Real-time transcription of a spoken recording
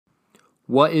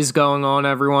What is going on,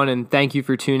 everyone? And thank you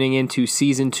for tuning in to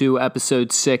Season 2,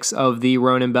 Episode 6 of The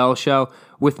Ronan Bell Show.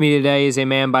 With me today is a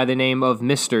man by the name of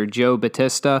Mr. Joe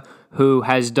Battista, who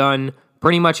has done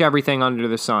pretty much everything under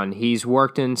the sun. He's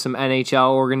worked in some NHL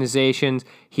organizations.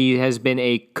 He has been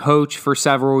a coach for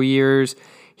several years.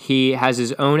 He has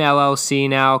his own LLC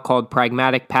now called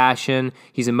Pragmatic Passion.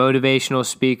 He's a motivational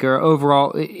speaker.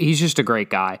 Overall, he's just a great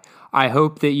guy. I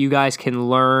hope that you guys can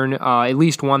learn at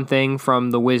least one thing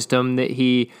from the wisdom that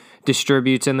he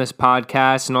distributes in this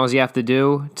podcast, and all you have to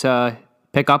do to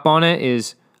pick up on it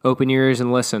is open your ears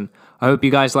and listen. I hope you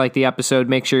guys like the episode.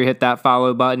 Make sure you hit that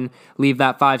follow button. Leave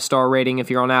that 5-star rating if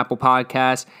you're on Apple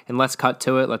Podcasts, and let's cut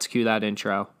to it. Let's cue that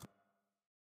intro.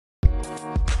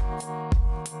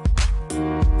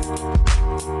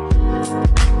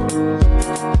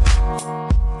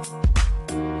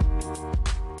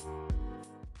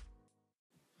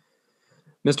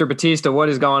 Mr. Battista, what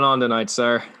is going on tonight,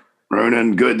 sir?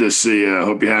 Ronan, good to see you. I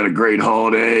hope you had a great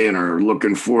holiday and are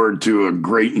looking forward to a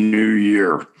great new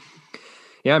year.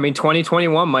 Yeah, I mean,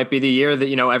 2021 might be the year that,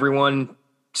 everyone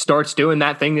starts doing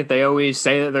that thing that they always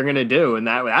say that they're going to do, and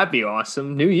that'd be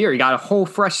awesome. New year, you got a whole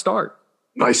fresh start.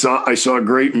 I saw a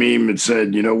great meme that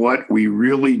said, you know what, we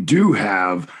really do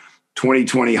have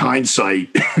 2020 hindsight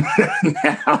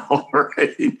now,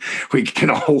 right? We can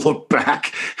all look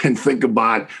back and think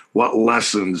about what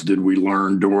lessons did we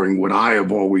learn during what I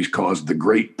have always caused the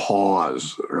great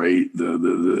pause, right?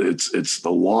 It's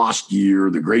the lost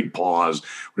year, the great pause,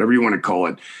 whatever you want to call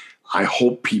it. I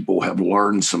hope people have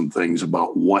learned some things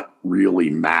about what really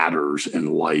matters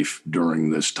in life during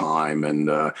this time. And,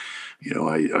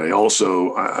 I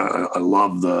also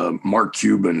love the Mark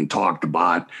Cuban talked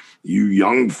about you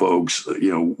young folks,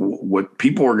 what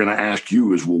people are going to ask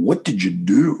you is, well, what did you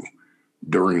do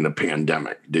during the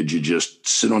pandemic? Did you just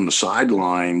sit on the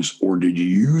sidelines, or did you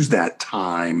use that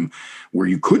time where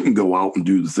you couldn't go out and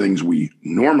do the things we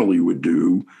normally would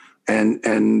do?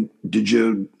 And did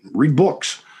you read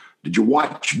books? Did you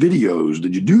watch videos?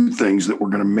 Did you do things that were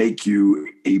going to make you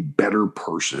a better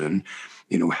person,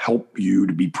 help you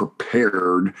to be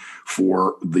prepared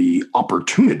for the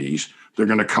opportunities that are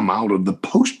going to come out of the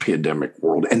post-pandemic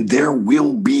world? And there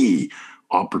will be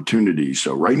opportunities.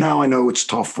 So right now, I know it's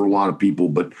tough for a lot of people,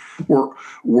 but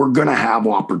we're going to have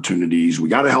opportunities. We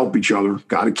got to help each other,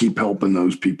 got to keep helping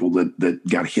those people that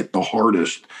got hit the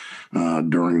hardest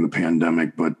during the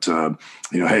pandemic. But,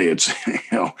 hey, it's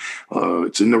in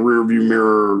the rearview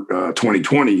mirror.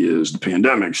 2020 is, the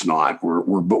pandemic's not.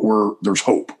 But there's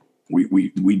hope.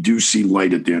 We do see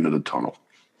light at the end of the tunnel.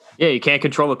 Yeah, you can't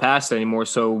control the past anymore,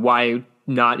 so why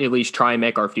not at least try and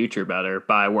make our future better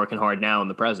by working hard now in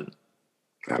the present?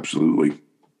 Absolutely.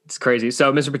 It's crazy.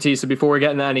 So, Mr. Battista, before we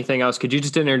get into anything else, could you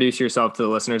just introduce yourself to the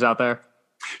listeners out there?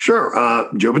 Sure.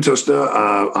 Joe Battista.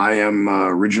 I am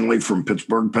originally from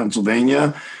Pittsburgh,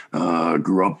 Pennsylvania.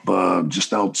 Grew up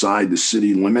just outside the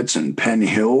city limits in Penn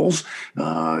Hills.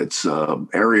 It's an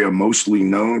area mostly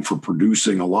known for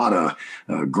producing a lot of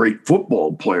great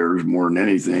football players more than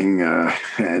anything.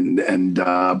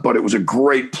 But it was a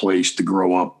great place to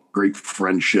grow up, great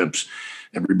friendships.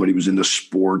 Everybody was into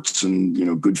sports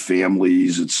and, good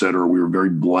families, et cetera. We were very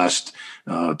blessed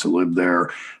to live there.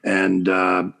 And,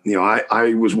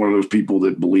 I was one of those people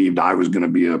that believed I was going to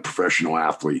be a professional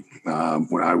athlete.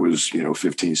 When I was,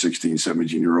 15, 16,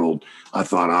 17-year-old, I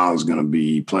thought I was going to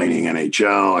be playing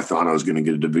NHL. I thought I was going to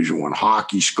get a Division I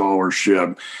hockey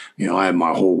scholarship. I had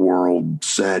my whole world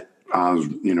set. I was,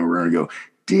 ready to go.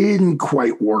 Didn't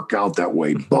quite work out that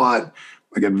way, but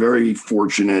I got very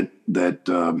fortunate that,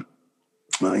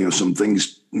 some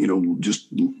things, just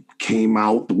came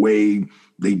out the way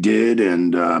they did.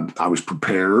 And I was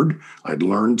prepared. I'd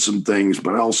learned some things,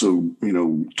 but I also,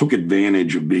 took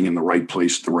advantage of being in the right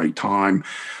place at the right time.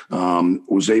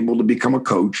 Was able to become a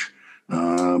coach,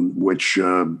 which,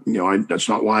 that's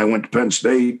not why I went to Penn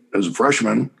State as a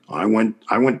freshman. I went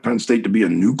to Penn State to be a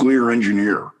nuclear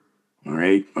engineer. All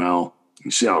right. Well, you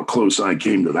see how close I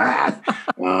came to that.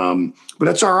 But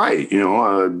that's all right.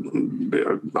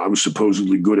 I was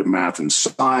supposedly good at math and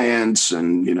science.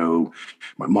 And,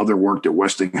 my mother worked at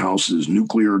Westinghouse's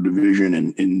nuclear division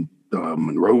in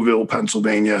Monroeville,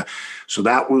 Pennsylvania. So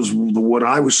that was what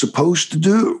I was supposed to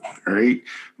do, right?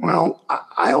 Well,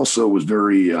 I also was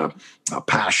very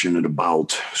passionate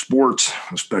about sports,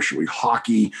 especially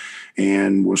hockey,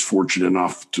 and was fortunate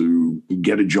enough to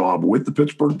get a job with the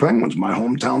Pittsburgh Penguins, my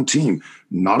hometown team,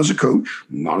 not as a coach,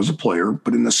 not as a player,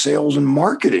 but in the sales and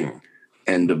marketing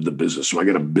end of the business. So I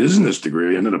got a business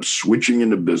degree. I ended up switching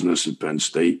into business at Penn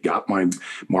State, got my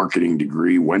marketing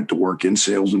degree, went to work in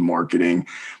sales and marketing,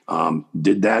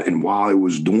 did that. And while I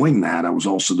was doing that, I was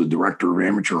also the director of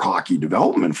amateur hockey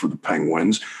development for the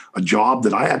Penguins, a job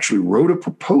that I actually wrote a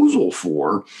proposal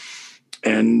for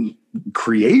and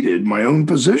created my own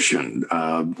position,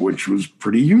 which was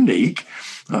pretty unique.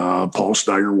 Paul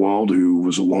Steigerwald, who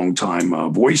was a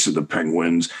longtime voice of the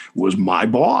Penguins, was my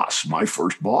boss, my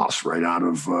first boss right out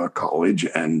of college,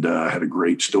 and had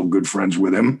still good friends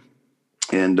with him.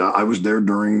 And I was there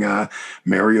during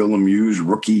Mario Lemieux's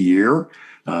rookie year.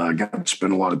 Got to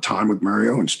spend a lot of time with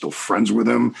Mario and still friends with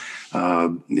him.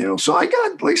 So I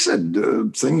got, like I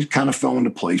said, things kind of fell into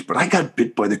place, but I got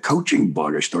bit by the coaching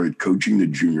bug. I started coaching the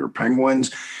junior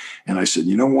Penguins. And I said,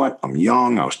 you know what? I'm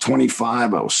young. I was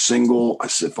 25. I was single. I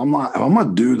said, if I'm going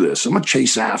to do this, I'm going to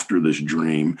chase after this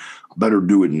dream. I better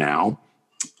do it now.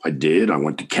 I did. I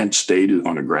went to Kent State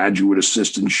on a graduate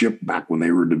assistantship back when they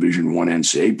were a Division I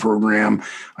NCAA program.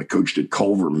 I coached at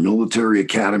Culver Military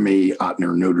Academy out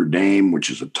near Notre Dame, which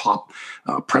is a top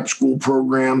prep school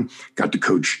program. Got to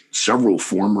coach several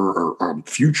former or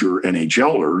future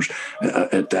NHLers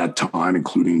at that time,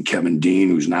 including Kevin Dean,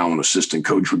 who's now an assistant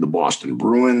coach with the Boston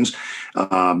Bruins.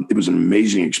 It was an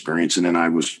amazing experience. And then I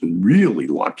was really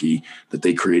lucky that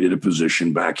they created a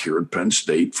position back here at Penn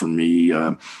State for me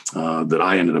that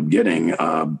I ended up getting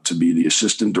to be the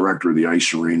assistant director of the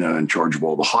ice arena, in charge of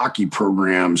all the hockey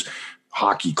programs,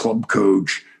 hockey club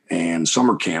coach, and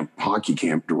summer camp, hockey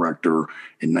camp director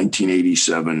in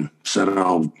 1987. Said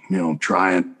I'll,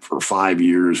 try it for 5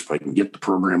 years. If I can get the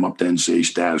program up to NCAA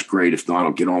status, great. If not,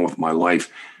 I'll get on with my life.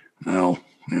 Well,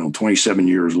 27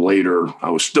 years later, I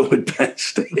was still at Penn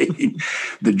State.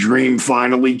 The dream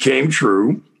finally came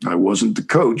true. I wasn't the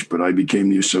coach, but I became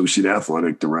the associate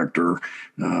athletic director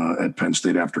at Penn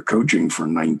State after coaching for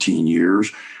 19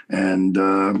 years. And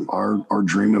our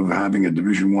dream of having a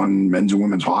Division I men's and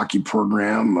women's hockey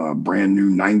program, a brand new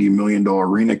 $90 million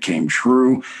arena, came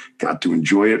true. Got to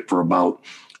enjoy it for about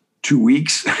 2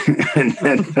 weeks and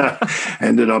then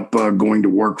ended up going to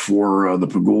work for the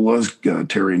Pagulas,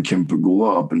 Terry and Kim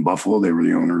Pagula up in Buffalo. They were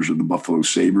the owners of the Buffalo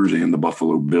Sabres and the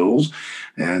Buffalo Bills.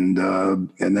 And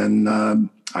then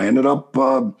I ended up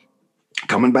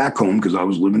coming back home because I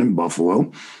was living in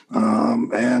Buffalo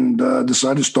and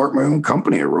decided to start my own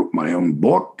company. I wrote my own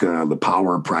book, The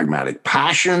Power of Pragmatic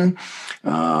Passion,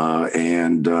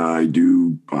 and I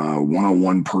do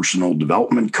one-on-one personal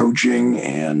development coaching,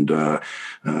 and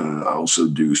I also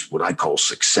do what I call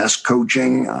success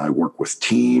coaching. I work with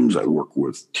teams. I work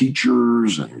with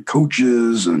teachers and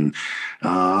coaches, and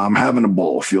I'm having a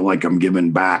ball. I feel like I'm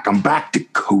giving back. I'm back to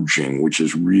coaching, which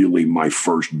is really my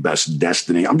first best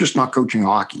destiny. I'm just not coaching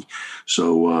hockey.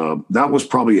 So that was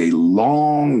probably a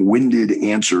long-winded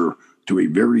answer to a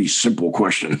very simple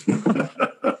question.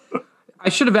 I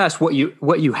should have asked what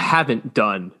you haven't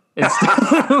done instead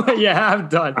of what you have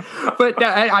done. But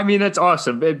I mean, that's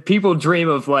awesome. People dream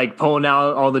of like pulling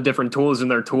out all the different tools in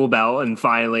their tool belt and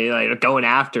finally like going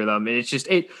after them. And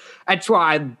that's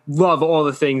why I love all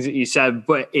the things that you said,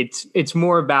 but it's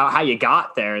more about how you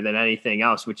got there than anything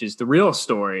else, which is the real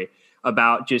story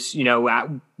about just,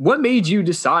 what made you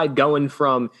decide going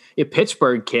from a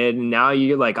Pittsburgh kid and now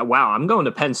you're like, wow, I'm going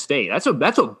to Penn State. That's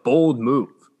a bold move.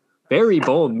 Very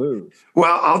bold move.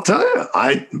 Well, I'll tell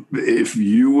you, if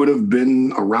you would have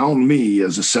been around me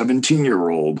as a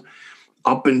 17-year-old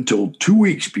up until 2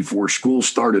 weeks before school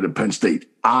started at Penn State,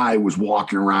 I was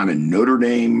walking around in Notre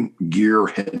Dame gear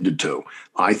head to toe.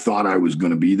 I thought I was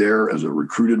going to be there as a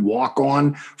recruited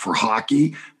walk-on for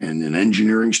hockey and an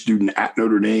engineering student at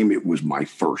Notre Dame. It was my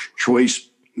first choice.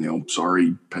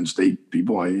 Sorry, Penn State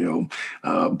people,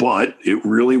 but it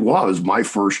really was my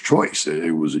first choice.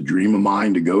 It was a dream of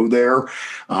mine to go there.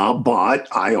 But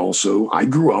I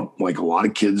grew up like a lot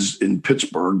of kids in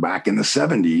Pittsburgh back in the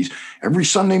 70s. Every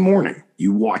Sunday morning,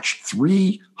 you watched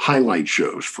 3 highlight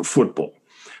shows for football.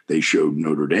 They showed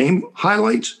Notre Dame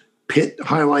highlights, Pitt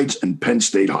highlights, and Penn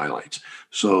State highlights.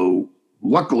 So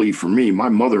luckily for me, my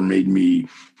mother made me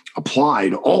apply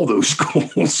to all those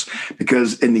schools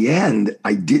because in the end,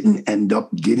 I didn't end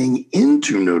up getting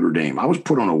into Notre Dame. I was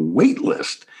put on a wait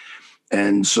list.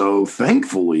 And so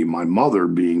thankfully, my mother,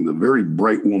 being the very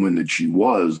bright woman that she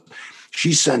was,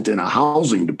 she sent in a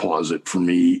housing deposit for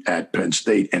me at Penn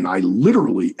State. And I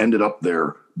literally ended up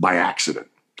there by accident.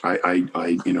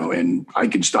 And I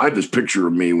have this picture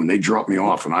of me when they drop me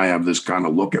off, and I have this kind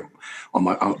of look at on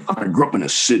my. I grew up in a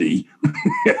city,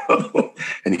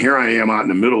 and here I am out in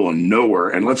the middle of nowhere.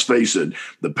 And let's face it,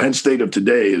 the Penn State of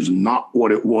today is not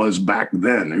what it was back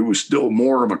then. It was still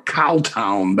more of a cow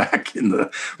town back in the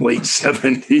late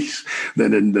 '70s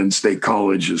than State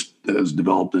College has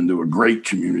developed into a great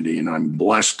community. And I'm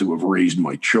blessed to have raised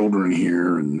my children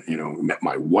here, and met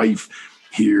my wife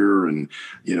here, and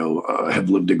have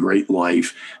lived a great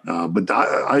life. But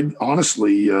I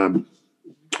honestly,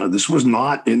 this was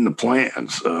not in the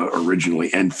plans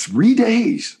originally. And 3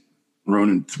 days,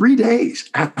 Ronan, 3 days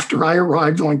after I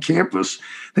arrived on campus,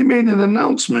 they made an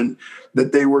announcement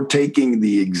that they were taking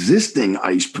the existing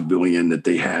ice pavilion that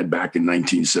they had back in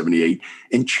 1978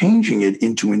 and changing it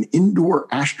into an indoor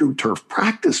AstroTurf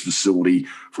practice facility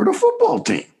for the football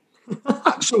team.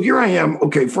 So here I am.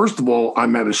 Okay, first of all,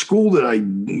 I'm at a school that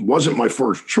wasn't my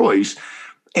first choice.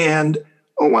 And,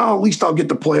 at least I'll get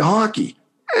to play hockey.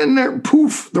 And there,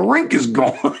 poof, the rink is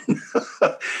gone.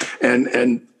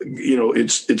 and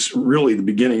it's really the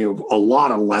beginning of a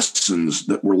lot of lessons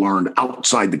that were learned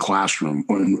outside the classroom.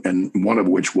 And one of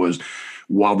which was,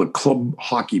 while the club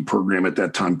hockey program at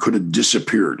that time could have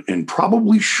disappeared and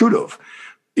probably should have,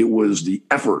 it was the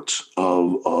efforts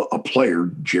of a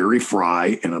player, Jerry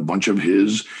Fry, and a bunch of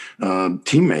his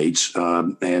teammates,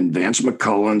 and Vance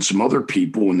McCullough and some other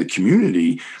people in the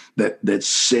community that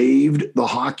saved the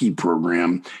hockey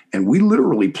program. And we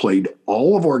literally played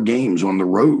all of our games on the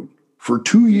road for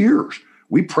 2 years.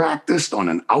 We practiced on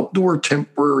an outdoor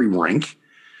temporary rink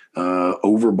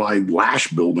over by Lash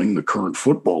Building, the current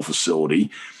football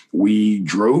facility. We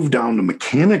drove down to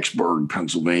Mechanicsburg,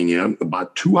 Pennsylvania,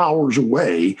 about 2 hours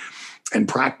away, and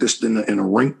practiced in a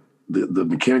rink, the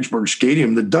Mechanicsburg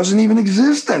Stadium, that doesn't even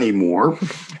exist anymore.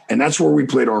 And that's where we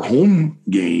played our home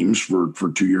games for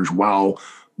 2 years while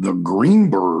the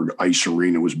Greenberg Ice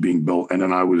Arena was being built. And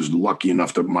then I was lucky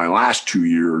enough that my last 2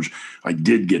 years, I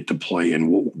did get to play in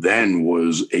what then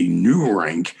was a new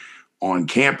rink on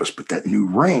campus. But that new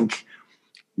rink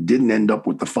didn't end up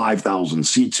with the 5,000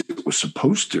 seats it was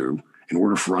supposed to in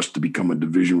order for us to become a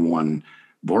Division I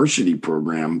varsity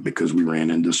program, because we ran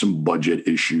into some budget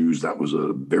issues. That was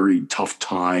a very tough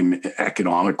time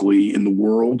economically in the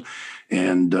world.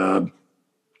 And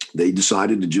they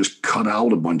decided to just cut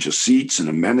out a bunch of seats and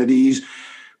amenities.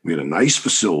 We had a nice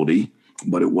facility,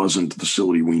 but it wasn't the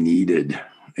facility we needed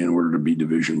in order to be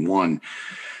Division I.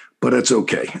 But it's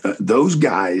okay. Those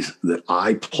guys that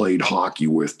I played hockey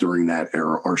with during that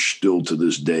era are still to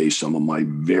this day some of my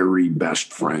very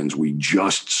best friends. We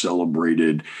just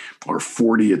celebrated our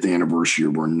 40th anniversary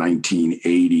of our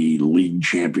 1980 league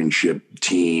championship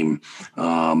team.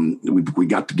 We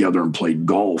got together and played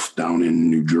golf down in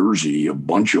New Jersey, a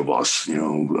bunch of us,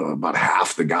 about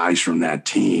half the guys from that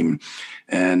team.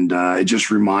 And it just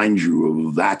reminds you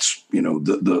of that's,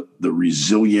 the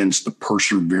resilience, the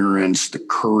perseverance, the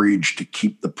courage to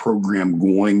keep the program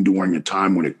going during a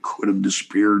time when it could have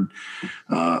disappeared.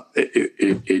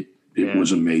 It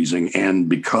was amazing. And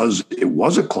because it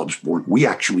was a club sport, we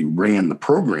actually ran the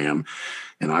program.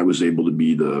 And I was able to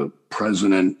be the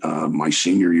president my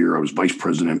senior year. I was vice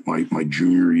president my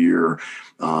junior year.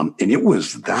 And it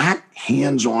was that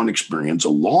hands-on experience,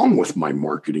 along with my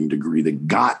marketing degree, that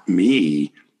got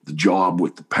me the job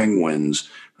with the Penguins,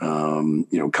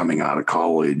 coming out of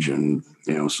college. And,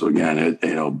 so again,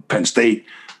 Penn State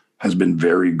has been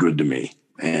very good to me.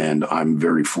 And I'm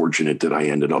very fortunate that I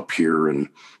ended up here. And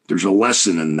there's a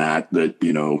lesson in that,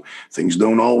 things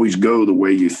don't always go the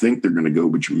way you think they're going to go,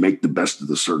 but you make the best of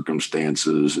the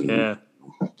circumstances, and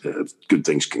good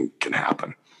things can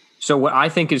happen. So what I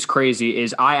think is crazy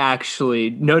is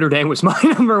Notre Dame was my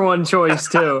number one choice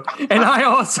too. And I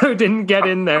also didn't get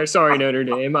in there. Sorry, Notre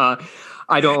Dame.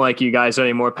 I don't like you guys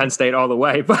anymore. Penn State all the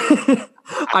way. But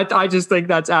I just think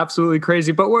that's absolutely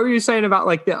crazy. But what were you saying about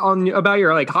about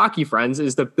your hockey friends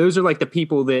is that those are the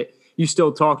people that you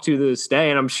still talk to this day.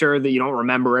 And I'm sure that you don't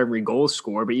remember every goal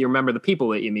score, but you remember the people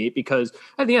that you meet, because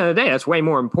at the end of the day, that's way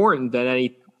more important than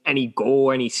any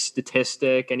goal, any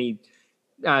statistic, any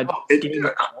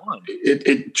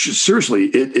seriously,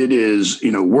 it is,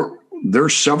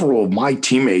 there's several of my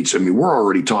teammates. I mean, we're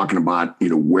already talking about,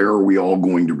 where are we all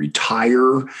going to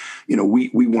retire?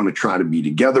 We want to try to be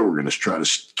together. We're going to try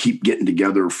to keep getting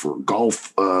together for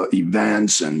golf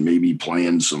events and maybe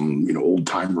playing some, old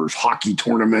timers hockey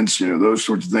tournaments, those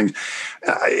sorts of things.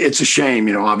 It's a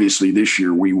shame, obviously this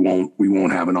year we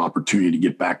won't have an opportunity to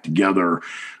get back together,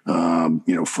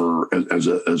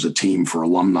 as a team for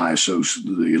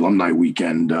the alumni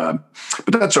weekend.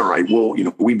 But that's all right. Well,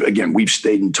 we've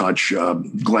stayed in touch.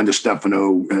 coach. Glenn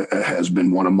DeStefano has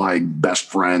been one of my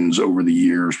best friends over the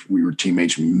years. We were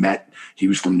teammates. We met. He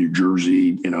was from New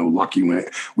Jersey. Lucky when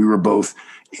we were both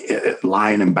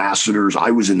Lion ambassadors.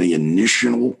 I was in the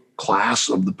initial class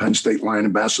of the Penn State Lion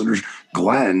ambassadors.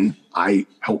 I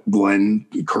helped Glenn,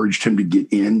 encouraged him to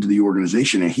get into the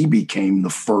organization, and he became the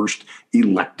first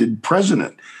elected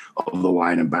president of the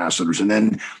Lion ambassadors. And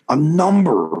then a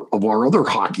number of our other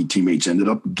hockey teammates ended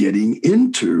up getting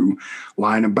into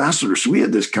Lion ambassadors. So we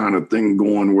had this kind of thing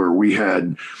going where we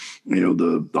had,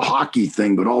 the hockey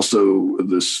thing, but also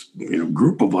this,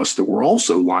 group of us that were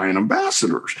also Lion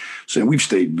ambassadors. So we've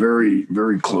stayed very,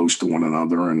 very close to one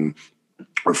another, and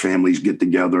our families get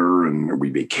together and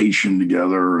we vacation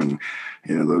together and,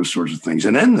 those sorts of things.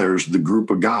 And then there's the group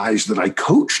of guys that I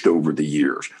coached over the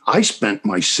years. I spent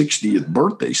my 60th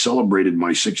birthday, celebrated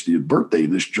my 60th birthday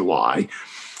this July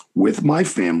with my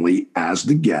family as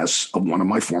the guests of one of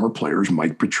my former players,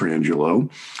 Mike Petrangelo,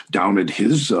 down at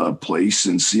his place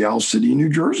in Sea City, New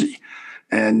Jersey.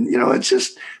 And, it's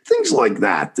just things like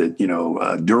that,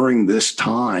 during this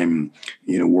time,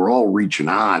 we're all reaching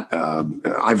out.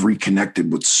 I've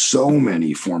reconnected with so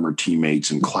many former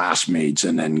teammates and classmates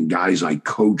and then guys I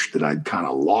coached that I'd kind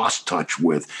of lost touch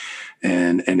with.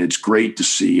 And it's great to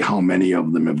see how many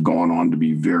of them have gone on to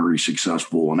be very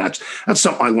successful. And that's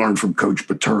something I learned from Coach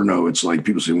Paterno. It's like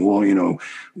people say, well,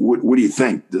 what do you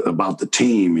think about the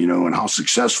team, and how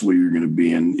successful you're going to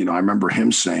be? And, I remember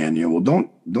him saying, well,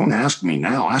 don't ask me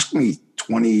now. Ask me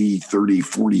 20, 30,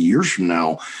 40 years from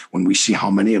now when we see how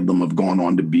many of them have gone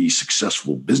on to be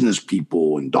successful business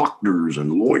people and doctors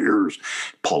and lawyers,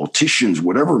 politicians,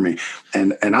 whatever it may.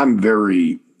 And I'm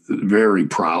very, very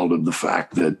proud of the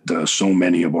fact that so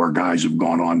many of our guys have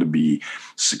gone on to be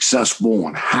successful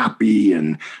and happy.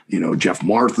 And, Jeff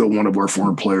Martha, one of our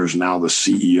former players, now the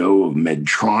CEO of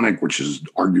Medtronic, which is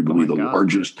arguably the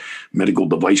largest medical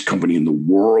device company in the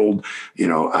world.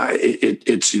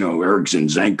 Eric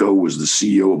Zinzenko was the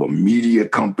CEO of a media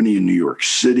company in New York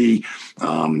City.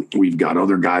 We've got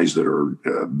other guys that are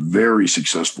very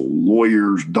successful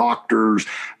lawyers, doctors.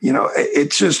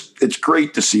 It's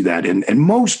great to see that. And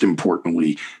most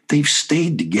importantly, they've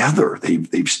stayed together.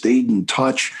 They've stayed in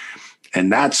touch. And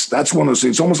that's one of those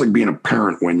things. It's almost like being a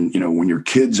parent when your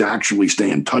kids actually stay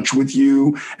in touch with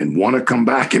you and want to come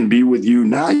back and be with you.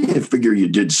 Now you figure you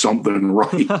did something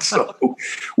right. So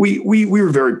we were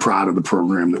very proud of the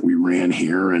program that we ran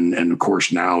here. And of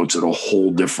course, now it's at a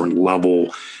whole different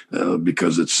level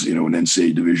because it's, an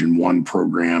NCAA Division I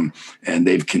program. And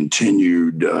they've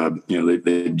continued,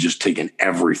 they've just taken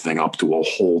everything up to a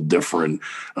whole different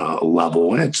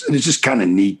level. And it's just kind of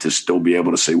neat to still be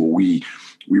able to say, well,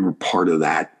 we were part of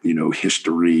that,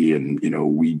 history, and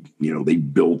they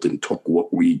built and took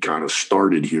what we kind of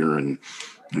started here, and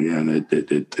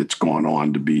it's gone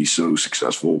on to be so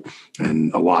successful,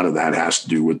 and a lot of that has to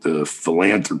do with the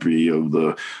philanthropy of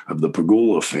the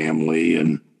Pegula family,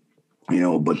 and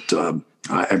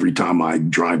every time I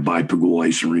drive by Pegula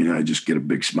Ice Arena, I just get a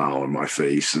big smile on my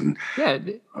face, and yeah,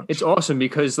 it's awesome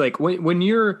because like when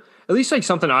you're at least like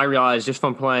something I realized just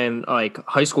from playing like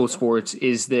high school sports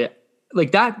is that.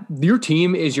 Like that, your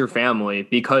team is your family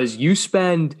because you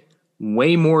spend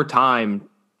way more time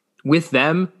with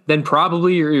them than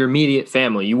probably your immediate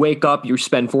family. You wake up, you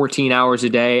spend 14 hours a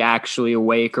day actually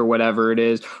awake or whatever it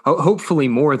is. Hopefully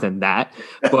more than that.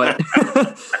 But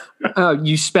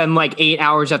you spend like 8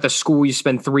 hours at the school, you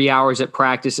spend 3 hours at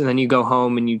practice, and then you go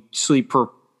home and you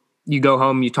go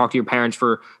home, you talk to your parents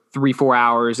for 3-4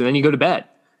 hours, and then you go to bed.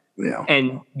 Yeah.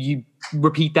 And you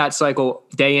repeat that cycle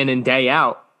day in and day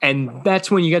out. And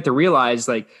that's when you get to realize,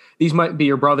 like, these might be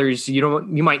your brothers. You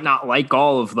might not like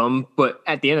all of them, but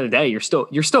at the end of the day, you're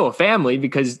still a family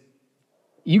because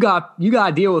you got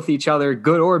to deal with each other,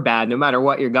 good or bad, no matter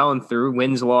what you're going through,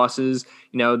 wins, losses,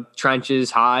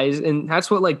 trenches, highs, and that's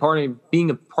what like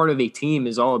being a part of a team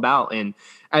is all about. And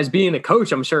as being a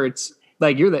coach, I'm sure it's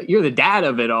like you're the dad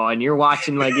of it all, and you're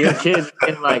watching like your kids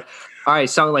and like, all right,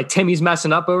 so like Timmy's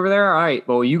messing up over there. All right,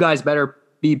 well, you guys better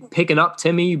be picking up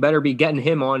Timmy. You better be getting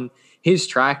him on his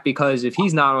track, because if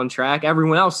he's not on track,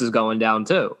 everyone else is going down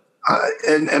too.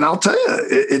 And I'll tell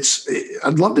you,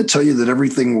 I'd love to tell you that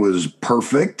everything was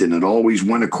perfect and it always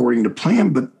went according to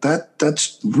plan, but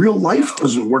that's real life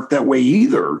doesn't work that way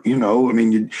either. I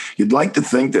mean, you'd like to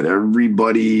think that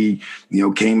everybody,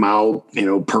 came out,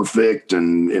 perfect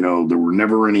and, there were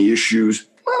never any issues.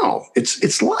 Well,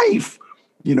 it's life.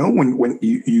 When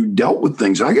you dealt with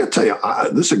things, I got to tell you,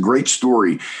 this is a great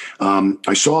story.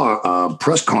 I saw a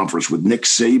press conference with Nick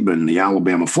Saban, the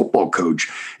Alabama football coach,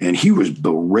 and he was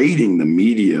berating the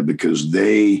media because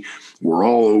they were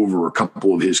all over a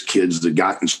couple of his kids that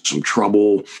got in some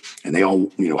trouble, and they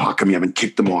all, how come you haven't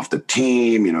kicked them off the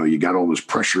team? You got all this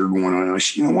pressure going on. And I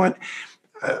said, you know what?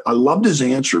 I loved his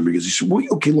answer, because he said, well,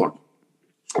 okay, look,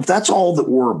 if that's all that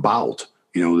we're about,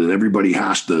 that everybody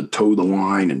has to toe the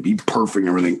line and be perfect and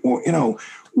everything,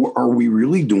 well, are we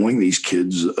really doing these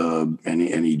kids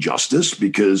any justice?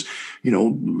 Because,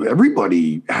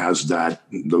 everybody has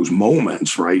those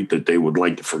moments, right, that they would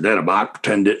like to forget about,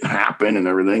 pretend it didn't happen and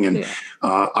everything. And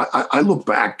I look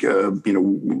back,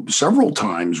 several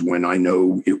times when I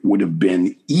know it would have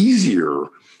been easier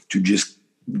to just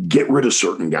get rid of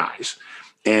certain guys.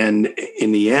 And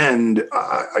in the end,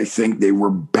 I think they were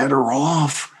better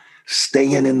off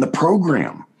staying in the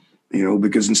program.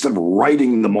 Because instead of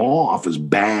writing them off as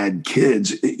bad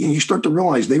kids, you start to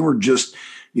realize they were just,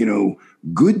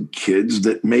 good kids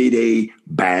that made a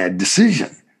bad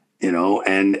decision,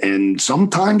 and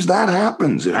sometimes that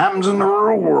happens. It happens in the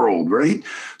real world, right?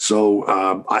 So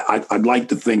I'd like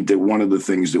to think that one of the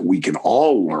things that we can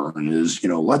all learn is,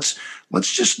 let's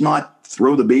just not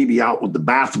throw the baby out with the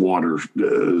bathwater,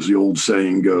 as the old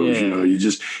saying goes.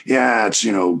 It's,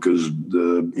 because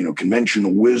the,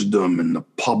 conventional wisdom and the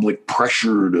public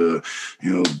pressure to,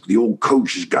 the old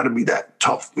coach has got to be that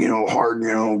tough, hard,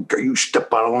 you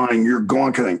step out of line, you're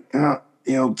gone kind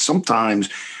of, sometimes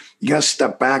you got to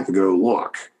step back and go,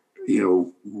 look,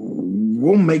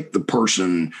 we'll make the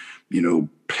person,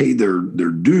 pay their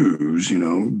dues,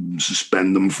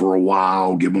 suspend them for a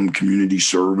while, give them community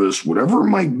service, whatever it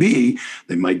might be.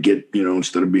 They might get,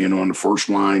 instead of being on the first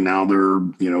line, now they're,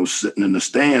 sitting in the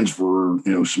stands for,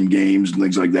 some games and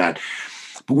things like that.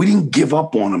 But we didn't give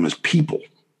up on them as people.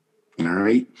 All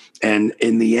right. And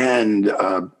in the end,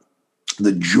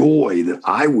 the joy that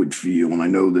I would feel, and I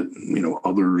know that,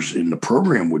 others in the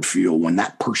program would feel when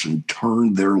that person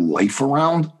turned their life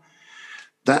around,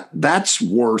 that's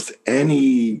worth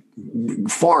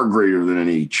far greater than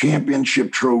any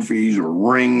championship trophies or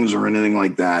rings or anything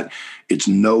like that. It's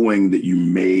knowing that you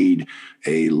made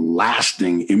a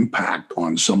lasting impact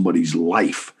on somebody's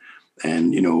life.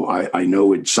 And, I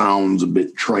know it sounds a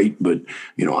bit trite, but,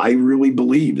 I really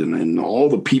believed in all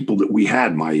the people that we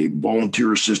had, my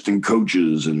volunteer assistant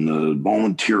coaches and the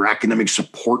volunteer academic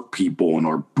support people and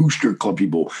our booster club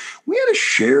people. We had a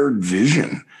shared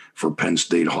vision for Penn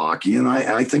State hockey. And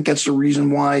I think that's the reason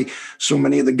why so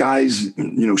many of the guys,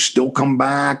 still come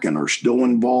back and are still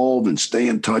involved and stay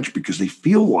in touch, because they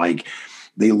feel like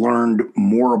they learned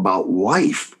more about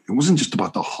life. It wasn't just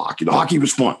about the hockey. The hockey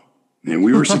was fun. And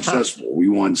we were successful. We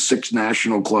won 6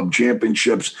 national club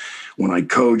championships. When I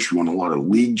coached, we won a lot of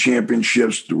league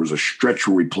championships. There was a stretch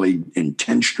where we played in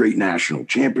 10 straight national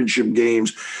championship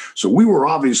games. So we were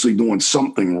obviously doing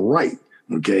something right.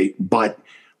 Okay. But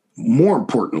more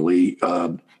importantly,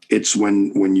 it's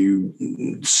when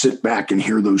you sit back and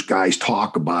hear those guys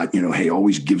talk about, hey,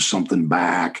 always give something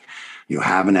back,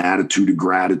 have an attitude of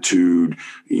gratitude.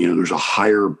 There's a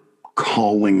higher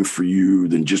calling for you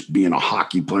than just being a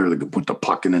hockey player that can put the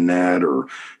puck in the net or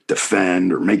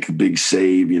defend or make a big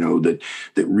save,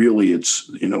 that really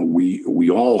it's, we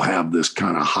all have this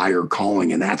kind of higher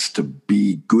calling, and that's to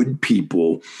be good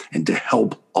people and to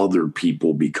help other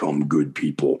people become good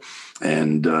people.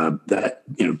 And that,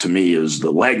 to me is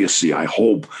the legacy I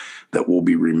hope that we'll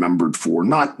be remembered for,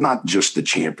 not just the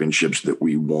championships that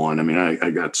we won. I mean,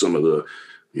 I got some of the,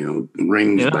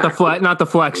 rings. Not the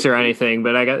flex or anything,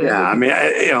 but I got. Yeah, I mean,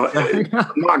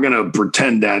 I'm not going to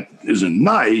pretend that isn't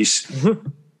nice.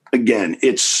 Again,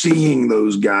 it's seeing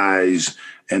those guys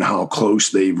and how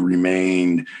close they've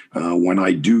remained. When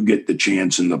I do get the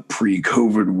chance in the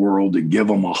pre-COVID world to give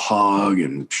them a hug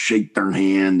and shake their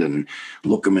hand and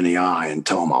look them in the eye and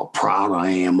tell them how proud I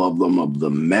am of them, of the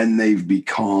men they've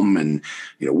become and,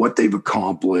 what they've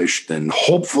accomplished. And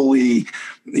hopefully,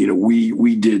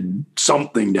 we did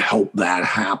something to help that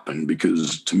happen,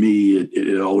 because to me,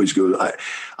 it always goes,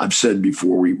 I've said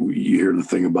before, you hear the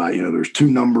thing about, there's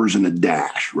 2 numbers and a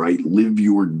dash, right? Live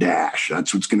your dash.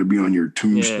 That's what's going to be on your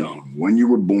tombstone. Yeah. When you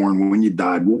were born, when you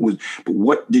died, but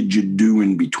what did you do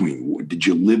in between? Did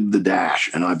you live the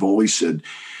dash? And I've always said,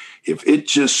 if it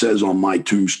just says on my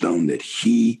tombstone that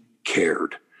he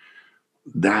cared,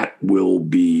 that will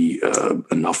be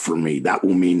enough for me. That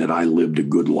will mean that I lived a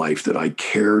good life, that I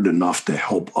cared enough to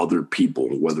help other people,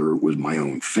 whether it was my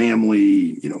own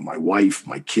family, my wife,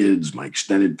 my kids, my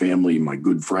extended family, my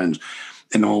good friends,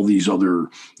 and all these other,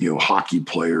 hockey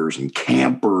players and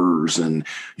campers and,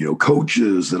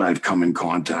 coaches that I've come in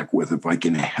contact with. If I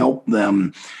can help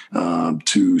them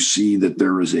to see that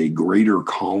there is a greater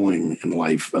calling in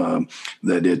life,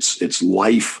 that it's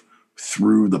life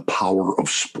through the power of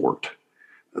sport.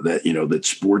 that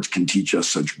sports can teach us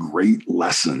such great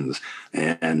lessons,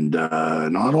 and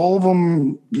not all of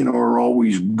them, are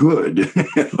always good.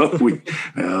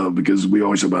 Because we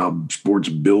always say about sports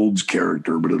builds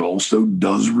character, but it also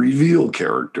does reveal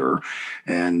character.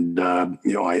 And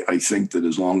I think that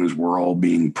as long as we're all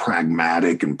being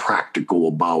pragmatic and practical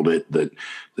about it, that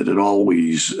it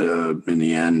always, in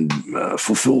the end,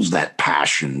 fulfills that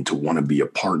passion to want to be a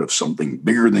part of something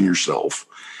bigger than yourself,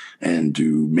 and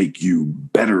to make you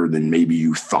better than maybe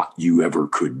you thought you ever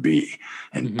could be,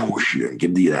 and push you and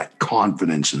give you that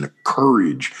confidence and the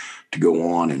courage to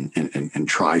go on and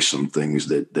try some things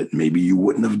that maybe you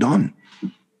wouldn't have done.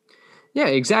 Yeah,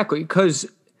 exactly. Because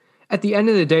at the end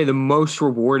of the day, the most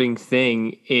rewarding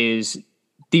thing is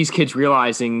these kids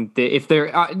realizing that if they're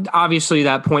obviously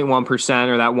that 0.1%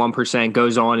 or that 1%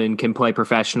 goes on and can play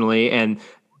professionally, and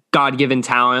God-given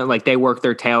talent, like they work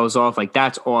their tails off, like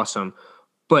that's awesome.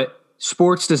 But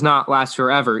sports does not last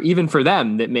forever, even for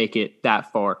them that make it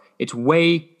that far. It's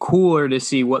way cooler to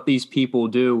see what these people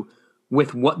do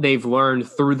with what they've learned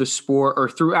through the sport, or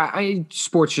through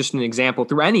sports, just an example,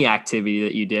 through any activity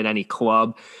that you did, any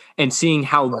club, and seeing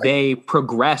how they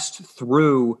progressed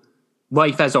through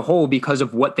life as a whole because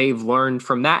of what they've learned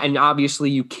from that. And obviously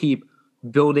you keep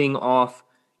building off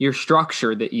your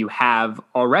structure that you have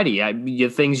already. The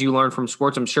things you learn from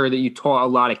sports, I'm sure that you taught a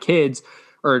lot of kids,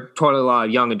 or taught a lot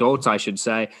of young adults, I should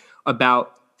say,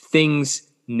 about things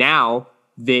now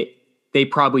that they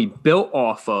probably built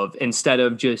off of, instead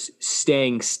of just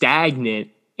staying stagnant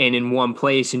and in one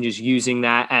place and just using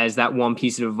that as that one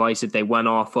piece of advice that they went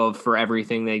off of for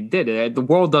everything they did. The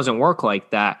world doesn't work like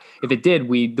that. If it did,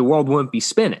 the world wouldn't be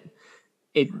spinning.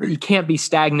 You can't be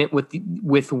stagnant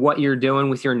with what you're doing,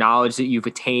 with your knowledge that you've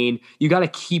attained. You got to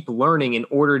keep learning in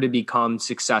order to become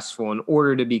successful, in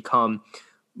order to become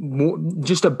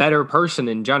just a better person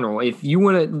in general. If you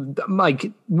want to,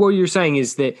 like, what you're saying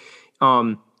is that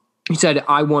you said,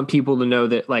 I want people to know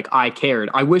that, like, I cared.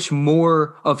 I wish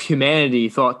more of humanity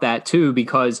thought that too,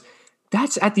 because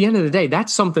that's, at the end of the day,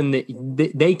 that's something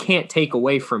that they can't take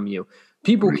away from you.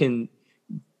 People can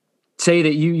say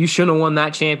that you shouldn't have won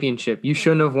that championship, you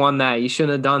shouldn't have won that, you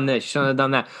shouldn't have done this, you shouldn't have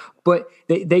done that, but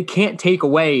they can't take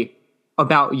away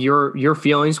about your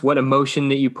feelings, what emotion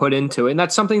that you put into it. And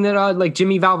that's something that like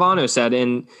Jimmy Valvano said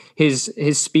in his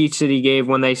speech that he gave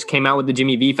when they came out with the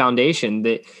Jimmy V Foundation,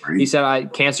 that he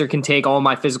said, cancer can take all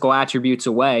my physical attributes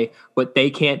away, but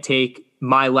they can't take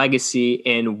my legacy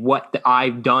and what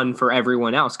I've done for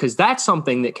everyone else, because that's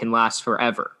something that can last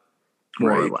forever.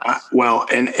 Right. Well,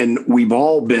 and we've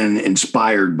all been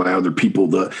inspired by other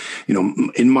people.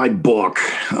 In my book,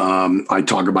 I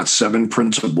talk about 7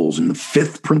 principles, and the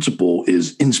 5th principle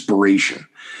is inspiration.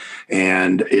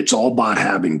 And it's all about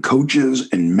having coaches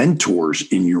and mentors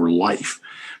in your life,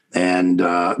 and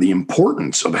the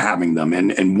importance of having them.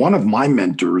 And one of my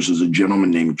mentors is a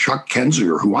gentleman named Chuck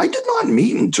Kensinger, who I did not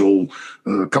meet until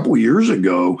a couple of years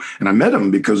ago. And I met him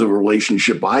because of a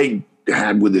relationship I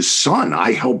had with his son.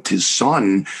 I helped his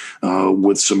son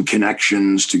with some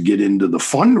connections to get into the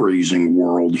fundraising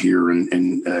world here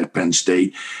in Penn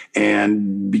State,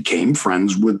 and became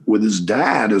friends with his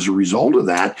dad as a result of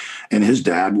that. And his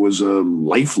dad was a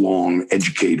lifelong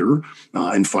educator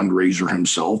and fundraiser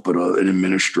himself, but an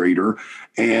administrator.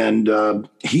 And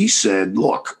he said,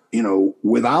 look,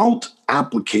 without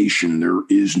application, there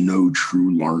is no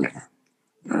true learning.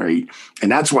 All right.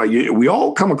 And that's why we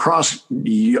all come across,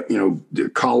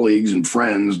 colleagues and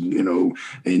friends,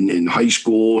 in high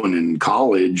school and in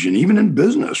college and even in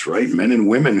business, right? Men and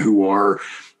women who are,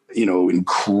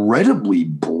 incredibly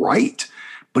bright.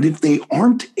 But if they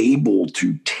aren't able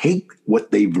to take what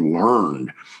they've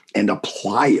learned and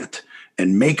apply it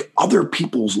and make other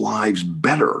people's lives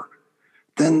better,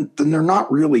 then they're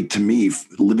not really, to me,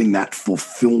 living that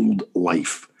fulfilled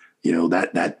life.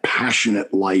 That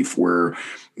passionate life where,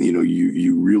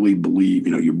 you really believe,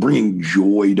 you're bringing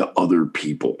joy to other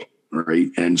people.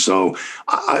 Right. And so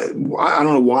I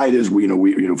don't know why it is, we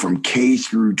from K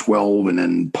through 12 and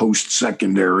then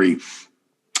post-secondary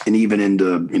and even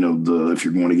into, if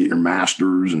you're going to get your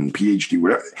master's and PhD,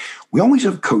 whatever, we always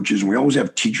have coaches and we always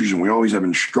have teachers and we always have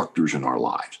instructors in our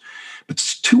lives. But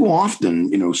too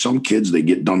often, some kids, they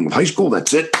get done with high school.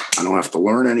 That's it. I don't have to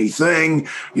learn anything.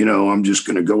 I'm just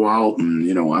going to go out and,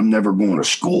 I'm never going to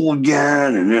school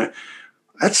again. And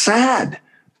that's sad.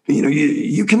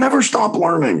 You can never stop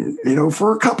learning,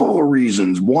 for a couple of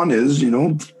reasons. One is,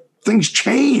 things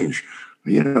change.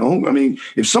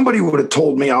 If somebody would have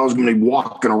told me I was going to be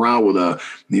walking around with a,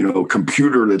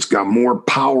 computer that's got more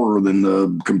power than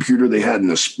the computer they had in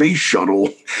the space shuttle,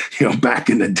 back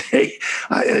in the day,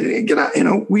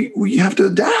 we have to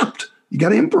adapt. You got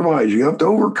to improvise. You have to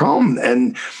overcome.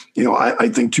 And, I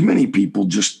think too many people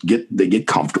they get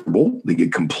comfortable. They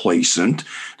get complacent.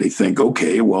 They think,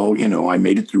 okay, well, I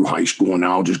made it through high school and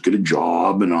now I'll just get a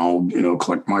job and I'll,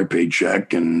 collect my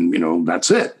paycheck and, that's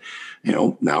it.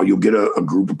 Now you'll get a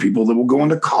group of people that will go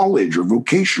into college or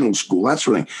vocational school, that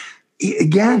sort of thing.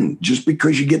 Again, just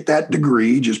because you get that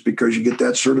degree, just because you get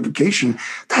that certification,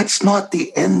 that's not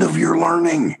the end of your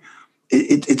learning.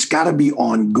 It's got to be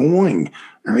ongoing,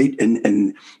 right?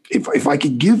 And if I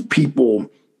could give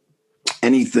people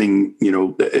anything,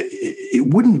 it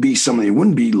wouldn't be something. It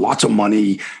wouldn't be lots of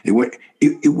money.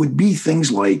 It would be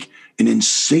things like an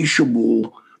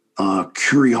insatiable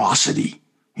curiosity.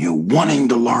 Wanting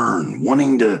to learn,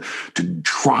 wanting to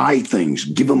try things,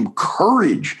 give them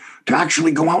courage to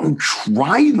actually go out and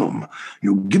try them,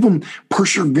 give them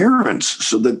perseverance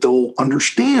so that they'll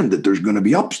understand that there's going to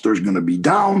be ups, there's going to be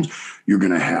downs. You're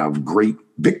going to have great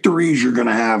victories. You're going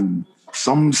to have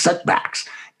some setbacks.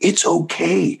 It's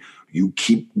okay. You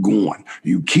keep going.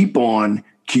 You keep on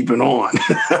keeping on.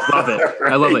 Love it.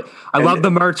 Right? I love it. I love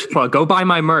the merch plug. Go buy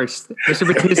my merch. Mr.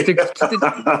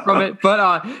 Battista from it.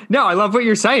 But no, I love what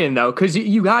you're saying though, because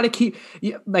you got to keep,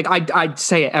 like I'd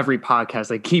say it every podcast,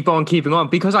 like keep on keeping on,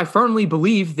 because I firmly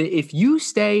believe that if you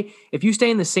stay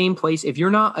in the same place, if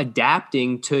you're not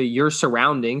adapting to your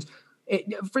surroundings,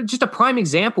 for just a prime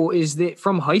example is that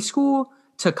from high school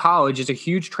to college is a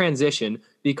huge transition,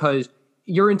 because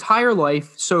your entire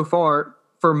life so far,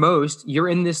 for most, you're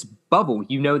in this bubble.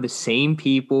 You know the same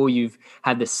people. You've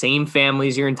had the same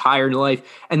families your entire life.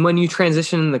 And when you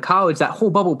transition into college, that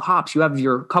whole bubble pops. You have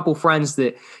your couple friends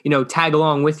that, tag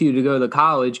along with you to go to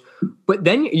college. But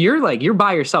then you're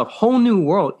by yourself, whole new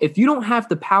world. If you don't have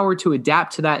the power to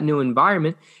adapt to that new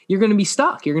environment, you're going to be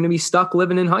stuck. You're going to be stuck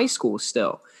living in high school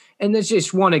still. And that's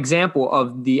just one example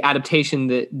of the adaptation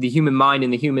that the human mind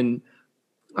and the human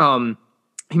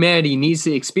humanity needs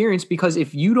to experience, because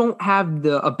if you don't have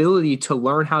the ability to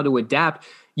learn how to adapt,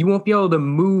 you won't be able to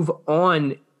move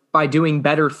on by doing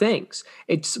better things.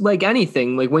 It's like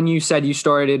anything. Like when you said you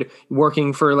started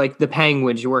working for like the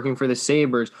Penguins, you're working for the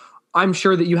Sabres, I'm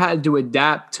sure that you had to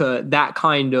adapt to that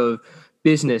kind of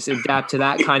business, adapt to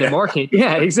that kind of market.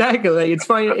 Yeah, exactly. Like, it's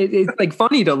funny. It's like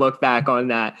funny to look back on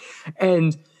that.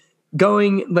 And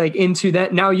going like into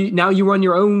that, now you run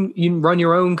your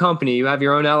own company, you have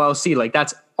your own LLC, like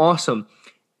that's awesome.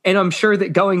 And I'm sure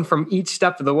that going from each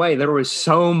step of the way, there was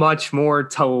so much more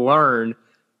to learn.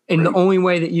 And the only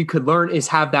way that you could learn is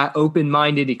have that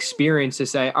open-minded experience to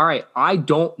say, all right, I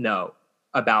don't know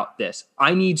about this.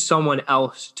 I need someone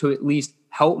else to at least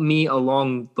help me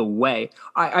along the way.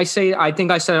 I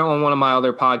think I said it on one of my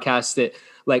other podcasts that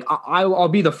like I'll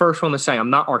be the first one to say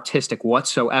I'm not artistic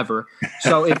whatsoever.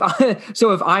 So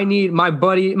if I need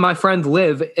my friend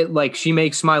Liv, like she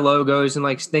makes my logos and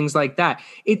like things like that.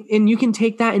 And you can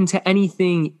take that into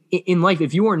anything in life.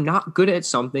 If you are not good at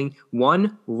something,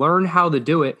 one, learn how to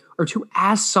do it, or two,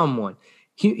 ask someone.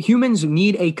 Humans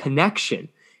need a connection.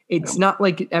 It's not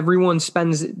like everyone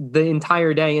spends the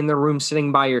entire day in their room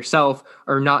sitting by yourself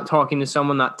or not talking to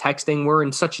someone, not texting. We're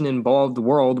in such an involved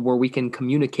world where we can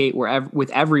communicate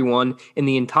with everyone on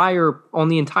the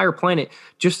entire planet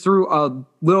just through a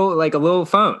little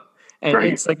phone. And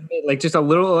it's like just a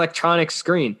little electronic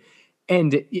screen.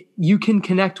 And you can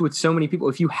connect with so many people.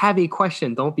 If you have a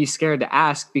question, don't be scared to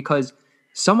ask, because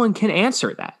someone can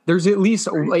answer that. There's at least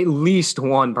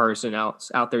one person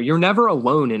else out there. You're never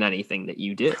alone in anything that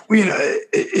you do. Well,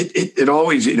 it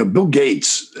always, Bill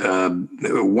Gates,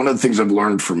 one of the things I've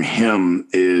learned from him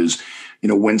is,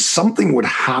 when something would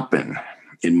happen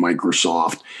in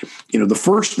Microsoft, the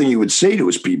first thing he would say to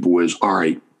his people was, all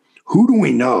right, who do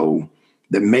we know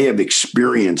that may have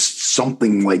experienced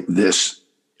something like this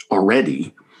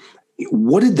already?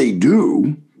 What did they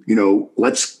do?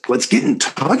 Let's get in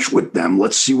touch with them.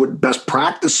 Let's see what best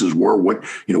practices were, what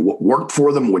worked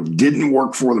for them, what didn't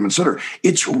work for them, et cetera.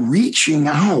 It's reaching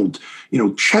out,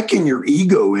 checking your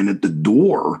ego in at the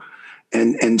door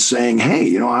and saying,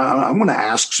 hey, I want to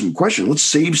ask some questions. Let's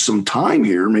save some time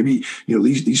here. Maybe,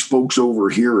 these folks over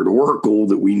here at Oracle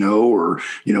that we know, or,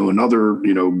 another,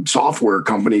 software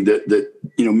company that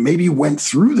maybe went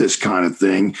through this kind of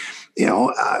thing,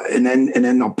 and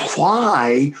then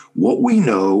apply what we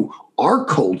know, our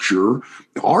culture,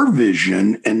 our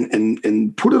vision,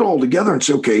 and put it all together and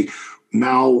say, okay,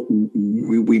 now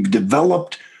we've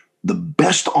developed the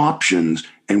best options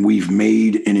and we've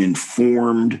made an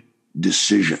informed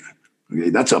decision. Okay,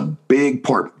 that's a big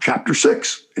part. Chapter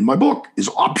 6 in my book is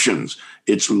options.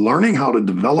 It's learning how to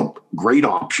develop great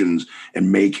options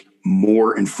and make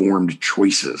more informed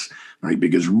choices, right?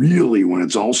 Because really, when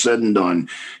it's all said and done,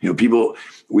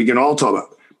 we can all talk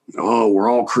about, Oh, we're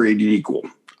all created equal.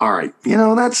 All right.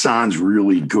 That sounds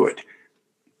really good.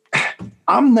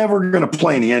 I'm never going to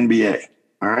play in the NBA.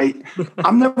 All right.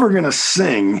 I'm never going to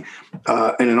sing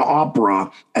in an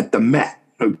opera at the Met.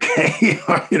 Okay.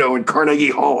 In Carnegie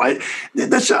Hall. I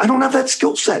don't have that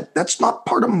skill set. That's not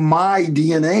part of my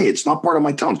DNA. It's not part of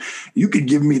my talents. You could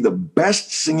give me the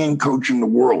best singing coach in the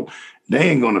world. They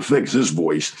ain't going to fix his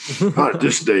voice, not at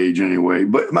this stage anyway.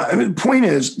 But the point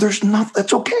is,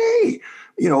 that's okay.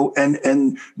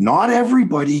 And not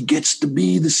everybody gets to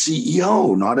be the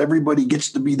CEO. Not everybody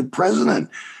gets to be the president.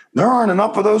 There aren't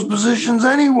enough of those positions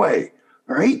anyway.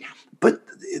 All right. But,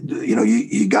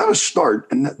 you got to start.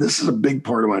 And this is a big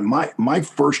part of my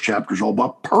first chapter is all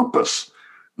about purpose.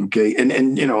 Okay. And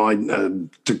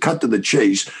to cut to the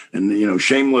chase and,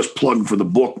 shameless plug for the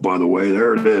book, by the way,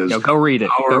 there it is. Go read it.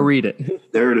 Go read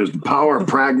it. There it is. The Power of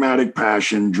Pragmatic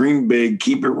Passion. Dream big,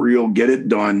 keep it real, get it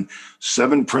done.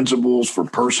 7 principles for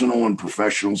personal and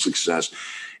professional success.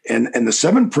 And the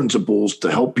 7 principles,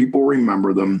 to help people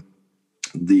remember them,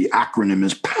 the acronym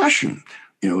is PASSION.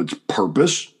 It's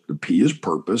purpose. The P is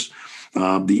purpose.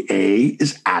 The A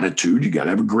is attitude. You got to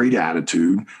have a great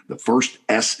attitude. The first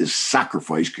S is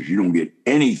sacrifice, because you don't get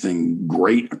anything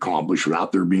great accomplished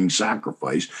without there being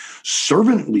sacrifice.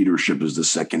 Servant leadership is the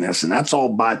second S, and that's all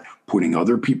about putting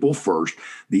other people first.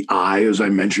 The I, as I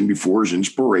mentioned before, is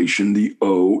inspiration. The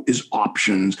O is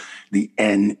options. The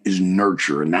N is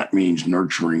nurture, and that means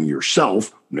nurturing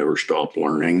yourself. Never stop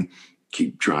learning.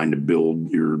 Keep trying to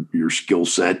build your skill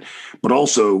set, but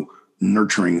also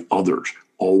nurturing others.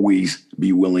 Always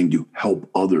be willing to help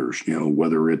others,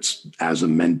 whether it's as a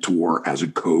mentor, as a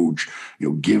coach,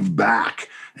 give back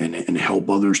and help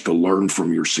others to learn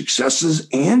from your successes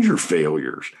and your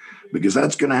failures, because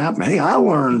that's going to happen. Hey, I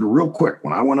learned real quick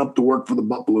when I went up to work for the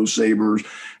Buffalo Sabres,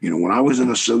 when I was an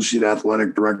associate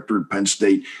athletic director at Penn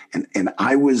State, and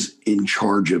I was in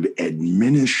charge of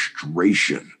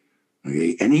administration.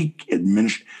 Okay,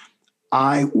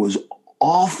 I was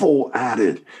awful at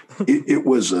it. It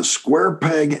was a square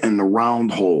peg and the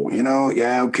round hole.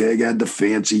 I got the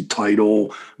fancy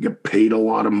title, get paid a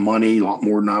lot of money, a lot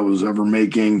more than I was ever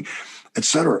making,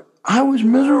 etc. I was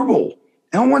miserable.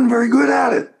 And I wasn't very good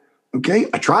at it. Okay,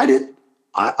 I tried it.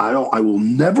 I will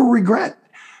never regret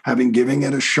giving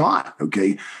it a shot.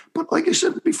 Okay, but like I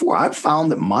said before, I've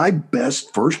found that my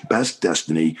first best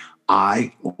destiny,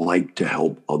 I like to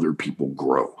help other people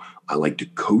grow. I like to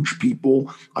coach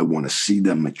people. I want to see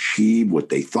them achieve what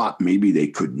they thought maybe they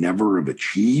could never have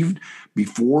achieved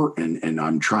before. And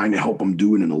I'm trying to help them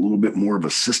do it in a little bit more of a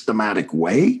systematic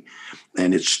way.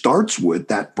 And it starts with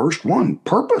that first one,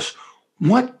 purpose.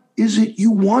 What is it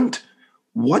you want?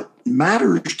 What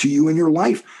matters to you in your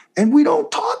life? And we don't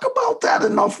talk about that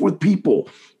enough with people,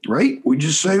 right? We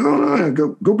just say, oh, no,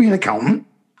 go be an accountant.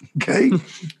 Okay,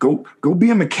 go be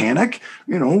a mechanic,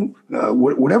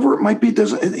 whatever it might be. It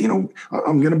doesn't,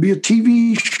 I'm going to be a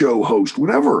TV show host,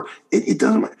 whatever. It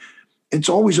doesn't, it's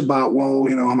always about,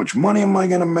 how much money am I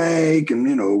going to make? And,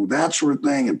 that sort of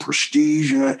thing, and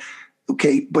prestige.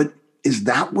 Okay, but is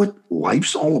that what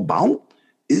life's all about?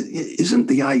 Isn't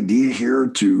the idea here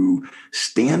to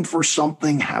stand for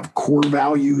something, have core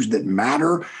values that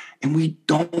matter? And we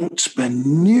don't spend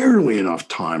nearly enough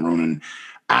time, Ronan,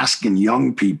 asking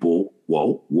young people,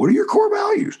 well, what are your core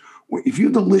values? If you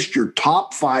had to list your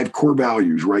top 5 core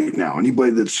values right now,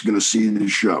 anybody that's going to see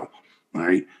this show, all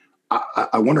right,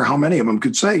 I wonder how many of them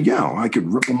could say, yeah, I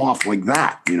could rip them off like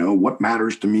that. What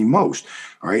matters to me most?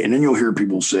 All right. And then you'll hear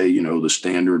people say, the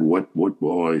standard,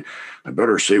 well, I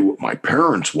better say what my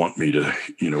parents want me to,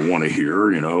 want to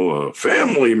hear,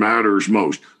 family matters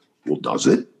most. Well, does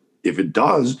it? If it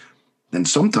does, then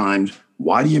sometimes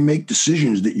why do you make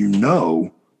decisions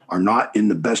that are not in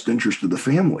the best interest of the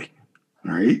family?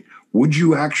 All right. Would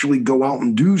you actually go out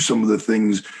and do some of the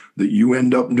things that you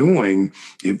end up doing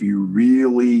if you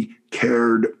really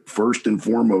cared first and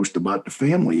foremost about the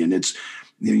family? And it's,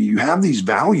 you have these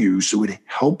values, so it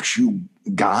helps you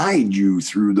guide you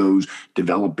through those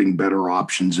developing better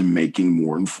options and making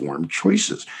more informed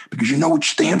choices because you know what you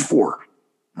stand for.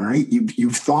 All right.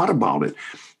 You've thought about it.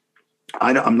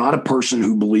 I'm not a person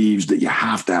who believes that you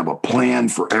have to have a plan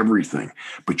for everything,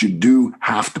 but you do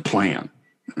have to plan.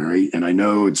 All right. And I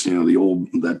know it's,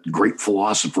 that great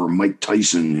philosopher, Mike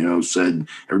Tyson, said,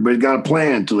 everybody's got a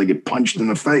plan until they get punched in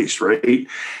the face. Right.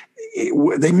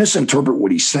 They misinterpret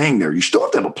what he's saying there. You still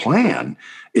have to have a plan.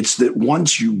 It's that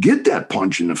once you get that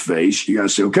punch in the face, you got to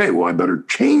say, okay, well, I better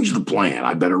change the plan.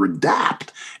 I better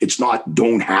adapt. It's not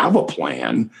don't have a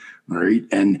plan. All right.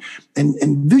 And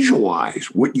visualize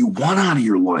what you want out of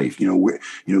your life.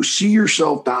 See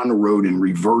yourself down the road and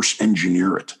reverse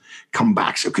engineer it. Come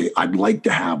back. Say, okay, I'd like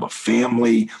to have a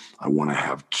family. I want to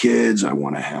have kids. I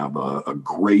want to have a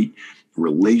great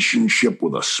relationship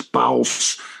with a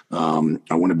spouse.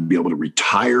 I want to be able to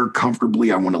retire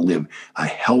comfortably. I want to live a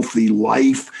healthy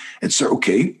life. And so,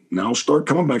 okay, now start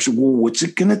coming back. So, well, what's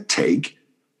it going to take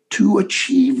to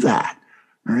achieve that?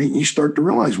 All right. And you start to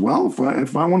realize, well,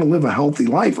 if I want to live a healthy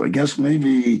life, I guess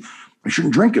maybe I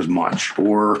shouldn't drink as much,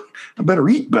 or I better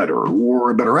eat better,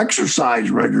 or I better exercise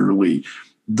regularly.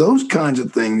 Those kinds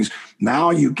of things.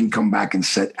 Now you can come back and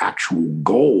set actual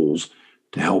goals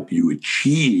to help you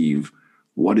achieve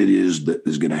what it is that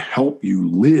is going to help you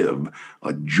live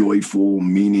a joyful,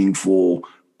 meaningful,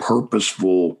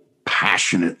 purposeful,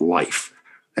 passionate life.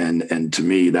 And to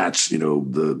me, that's,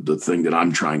 the thing that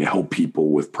I'm trying to help people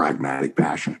with pragmatic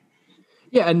passion.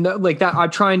 Yeah. And like that, I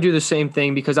try and do the same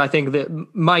thing, because I think that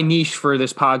my niche for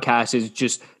this podcast is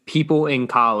just people in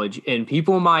college, and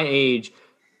people my age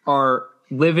are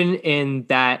living in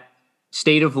that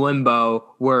state of limbo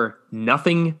where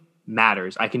nothing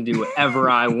matters. I can do whatever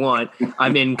I want.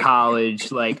 I'm in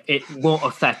college. Like, it won't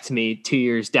affect me 2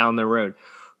 years down the road.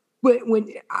 But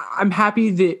when I'm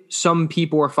happy that some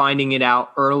people are finding it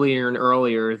out earlier and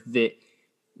earlier that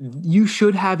you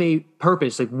should have a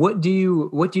purpose. Like, what do you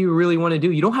really want to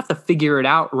do? You don't have to figure it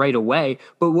out right away.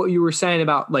 But what you were saying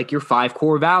about like your 5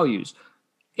 core values,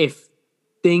 if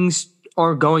things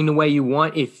aren't going the way you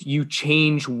want, if you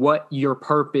change what your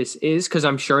purpose is, because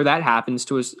I'm sure that happens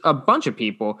to a bunch of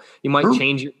people. You might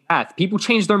change your path. People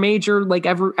change their major like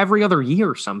every other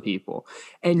year, some people.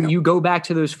 And you go back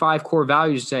to those 5 core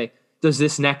values and say, does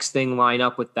this next thing line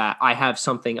up with that? I have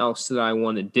something else that I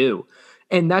want to do.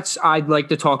 And I'd like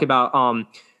to talk about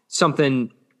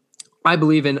something I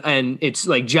believe in, and it's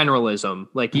like generalism.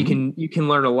 Like you can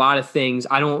learn a lot of things.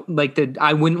 I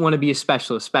wouldn't want to be a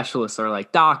specialist. Specialists are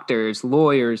like doctors,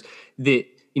 lawyers that,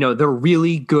 they're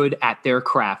really good at their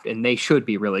craft, and they should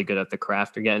be really good at the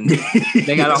craft. Again,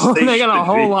 they got a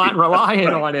whole lot relying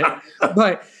on it.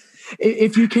 But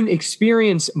if you can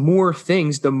experience more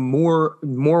things, the more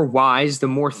wise, the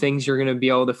more things you're going to be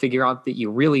able to figure out that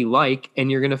you really like, and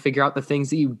you're going to figure out the things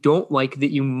that you don't like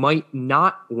that you might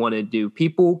not want to do.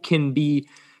 People can be,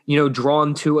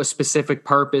 drawn to a specific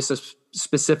purpose, a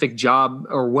specific job,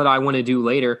 or what I want to do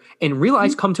later, and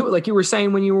realize come to it, like you were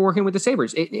saying when you were working with the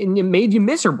Sabres, it made you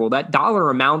miserable. That dollar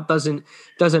amount doesn't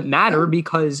matter,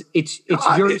 because it's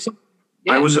yours.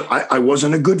 Yeah. I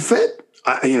wasn't a good fit.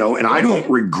 And I don't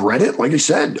regret it. Like I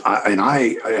said,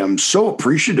 I am so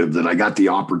appreciative that I got the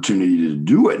opportunity to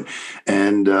do it.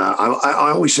 And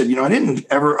I always said,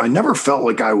 I never felt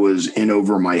like I was in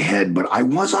over my head, but I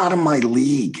was out of my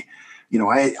league.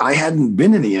 I hadn't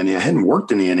been in I hadn't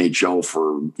worked in the NHL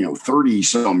for 30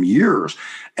 some years,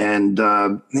 and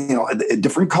a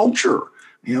different culture.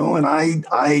 And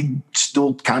I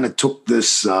still kind of took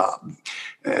this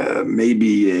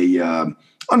maybe a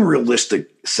unrealistic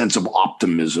sense of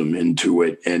optimism into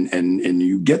it. And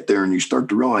you get there and you start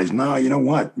to realize, no, you know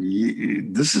what?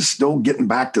 This is still getting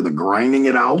back to the grinding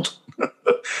it out.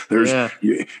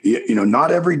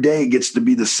 Not every day gets to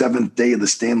be the 7th day of the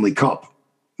Stanley Cup.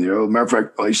 Matter of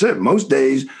fact, like I said, most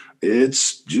days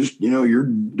it's just, you're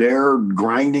there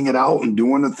grinding it out and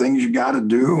doing the things you got to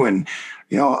do. And,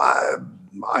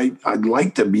 I'd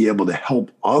like to be able to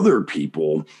help other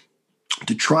people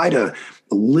to try to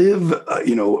live,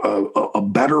 a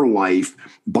better life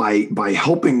by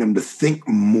helping them to think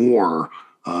more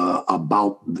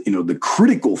about, the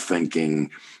critical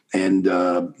thinking and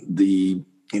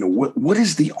what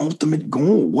is the ultimate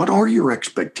goal? What are your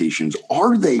expectations?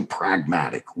 Are they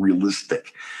pragmatic,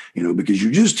 realistic? Because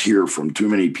you just hear from too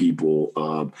many people,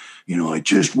 I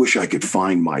just wish I could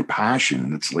find my passion.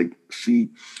 And it's like, see,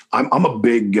 I'm a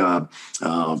big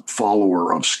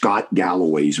follower of Scott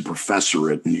Galloway. He's a professor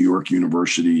at New York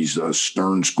University's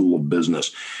Stern School of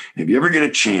Business. And if you ever get a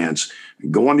chance,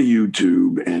 go onto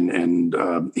YouTube, and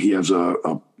he has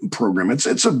a program.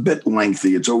 It's a bit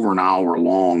lengthy. It's over an hour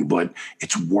long, but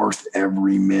it's worth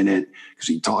every minute, because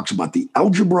he talks about the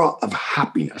algebra of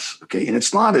happiness. Okay. And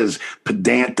it's not as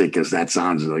pedantic as that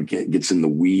sounds, like it gets in the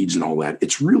weeds and all that.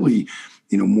 It's really,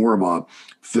 more of a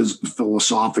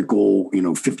philosophical,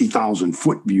 50,000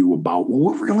 foot view about, well,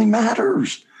 what really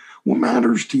matters? What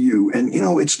matters to you? And,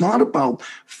 it's not about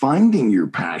finding your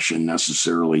passion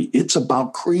necessarily. It's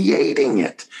about creating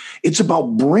it. It's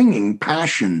about bringing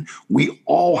passion. We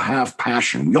all have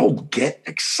passion. We all get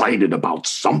excited about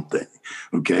something.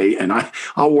 Okay. And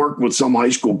I'll work with some high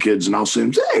school kids, and I'll say,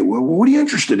 hey, well, what are you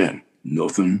interested in?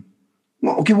 Nothing.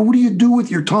 Well, okay. Well, what do you do with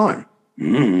your time?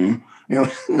 Mm.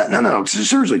 No.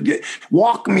 Seriously,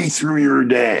 walk me through your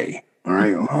day. All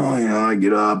right. Oh, I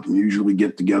get up and usually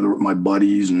get together with my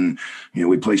buddies and,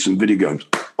 we play some video games.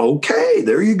 Okay,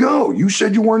 there you go. You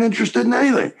said you weren't interested in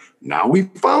anything. Now we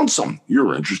found some.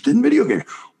 You're interested in video games.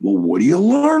 Well, what do you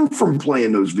learn from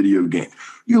playing those video games?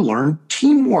 You learn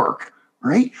teamwork,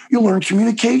 right? You learn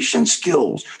communication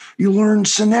skills. You learn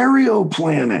scenario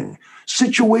planning,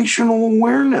 situational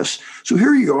awareness. So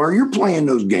here you are, you're playing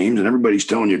those games and everybody's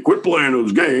telling you, quit playing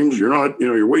those games. You're not,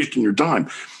 you're wasting your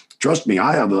time. Trust me,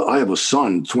 I have a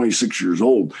son, 26 years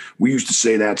old. We used to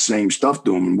say that same stuff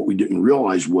to him. And what we didn't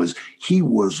realize was he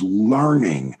was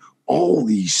learning all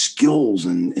these skills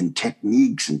and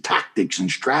techniques and tactics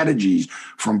and strategies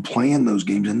from playing those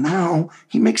games. And now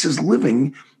he makes his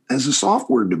living as a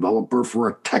software developer for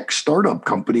a tech startup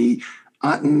company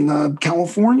out in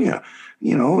California.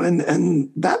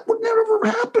 And that would never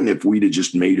happen if we'd have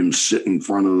just made him sit in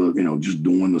front of just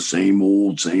doing the same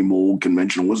old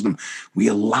conventional wisdom. We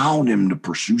allowed him to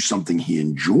pursue something he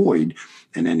enjoyed,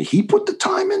 and then he put the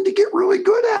time in to get really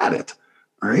good at it,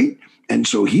 right? And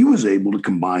so he was able to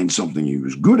combine something he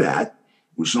was good at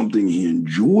with something he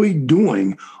enjoyed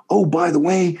doing. Oh, by the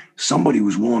way, somebody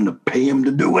was willing to pay him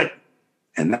to do it.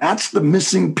 And that's the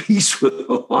missing piece with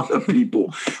a lot of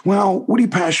people. Well, what are you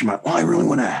passionate about? Well, I really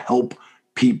want to help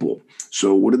people.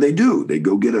 So what do? They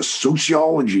go get a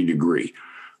sociology degree.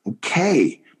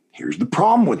 Okay, here's the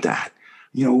problem with that.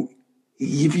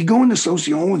 If you go into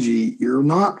sociology, you're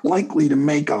not likely to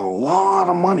make a lot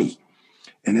of money.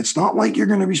 And it's not like you're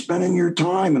going to be spending your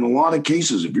time in a lot of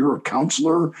cases. If you're a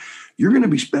counselor, you're going to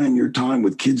be spending your time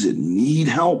with kids that need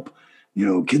help.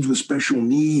 Kids with special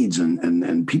needs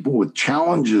and people with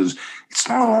challenges. It's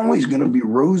not always going to be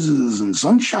roses and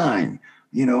sunshine.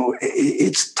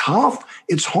 It's tough.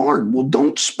 It's hard. Well,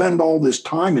 don't spend all this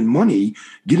time and money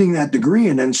getting that degree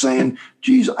and then saying,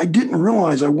 geez, I didn't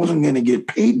realize I wasn't going to get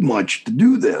paid much to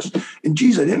do this. And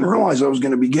geez, I didn't realize I was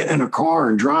going to be getting in a car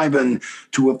and driving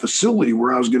to a facility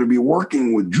where I was going to be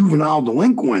working with juvenile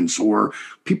delinquents or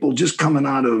people just coming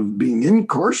out of being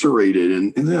incarcerated.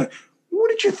 And then, what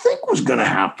did you think was going to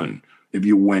happen if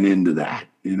you went into that?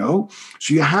 So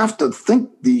you have to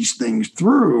think these things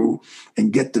through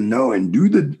and get to know and do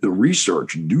the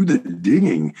research, do the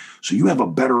digging, so you have a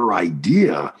better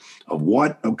idea of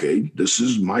okay, this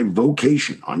is my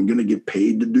vocation. I'm going to get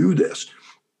paid to do this.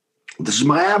 This is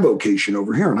my avocation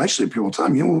over here. And I say to people all the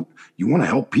time, you want to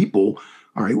help people.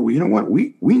 All right, well, you know what?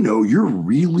 We know you're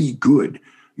really good.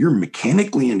 You're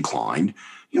mechanically inclined.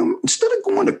 Instead of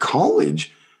going to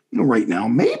college, right now,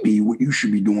 maybe what you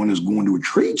should be doing is going to a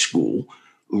trade school,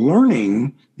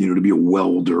 learning, to be a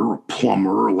welder, a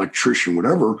plumber, electrician,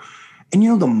 whatever. And,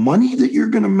 the money that you're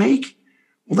going to make,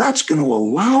 well, that's going to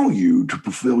allow you to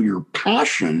fulfill your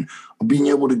passion of being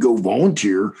able to go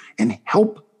volunteer and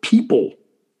help people,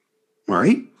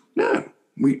 right? Yeah,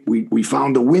 we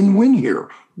found a win-win here.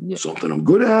 Yeah. Something I'm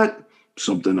good at,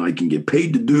 something I can get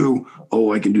paid to do.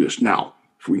 Oh, I can do this. Now,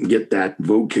 if we can get that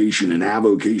vocation and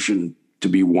avocation to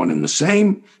be one and the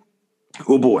same,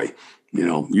 oh boy,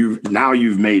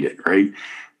 you've made it, right?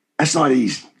 That's not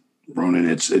easy, Ronan.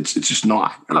 It's just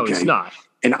not. Okay? Oh, it's not.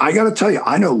 And I got to tell you,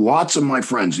 I know lots of my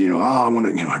friends. I want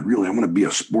to be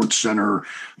a Sports Center,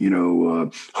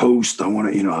 host. I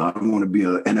want to be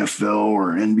an NFL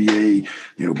or NBA,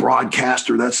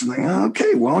 broadcaster. That's the thing.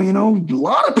 Okay, well, a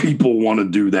lot of people want to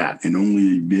do that, and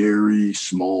only a very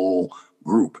small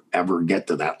group ever get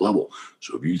to that level.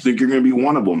 So if you think you're going to be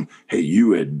one of them, hey,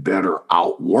 you had better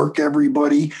outwork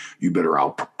everybody. You better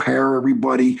out-prepare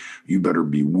everybody. You better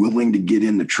be willing to get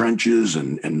in the trenches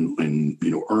and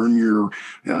earn your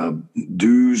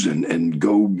dues and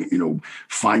go,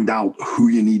 find out who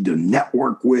you need to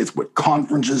network with, what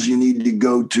conferences you need to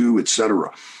go to, et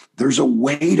cetera. There's a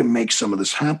way to make some of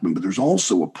this happen, but there's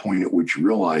also a point at which you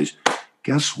realize,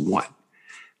 guess what?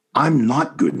 I'm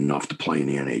not good enough to play in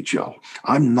the NHL.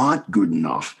 I'm not good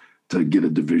enough to get a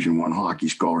Division I hockey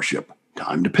scholarship.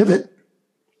 Time to pivot.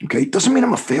 Okay, doesn't mean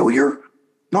I'm a failure.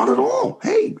 Not at all.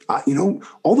 Hey,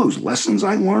 all those lessons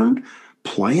I learned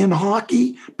playing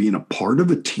hockey, being a part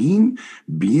of a team,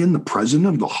 being the president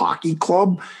of the hockey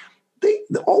club,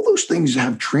 all those things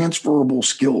have transferable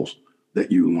skills that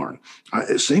you learn.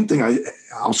 Same thing,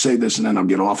 I'll say this and then I'll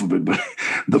get off of it, but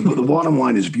the bottom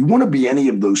line is if you want to be any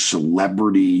of those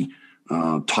celebrity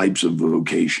types of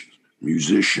vocations,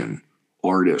 musician,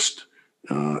 artist,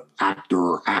 actor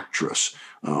or actress,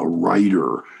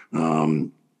 writer,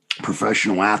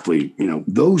 professional athlete,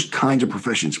 those kinds of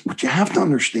professions, what you have to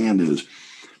understand is,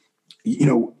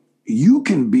 you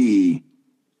can be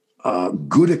a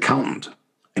good accountant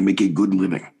and make a good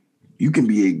living. You can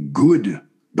be a good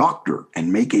doctor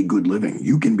and make a good living.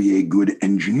 You can be a good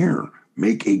engineer,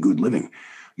 make a good living.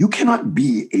 You cannot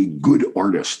be a good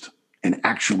artist and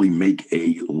actually make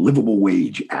a livable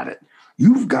wage at it.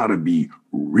 You've got to be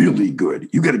really good.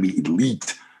 You got to be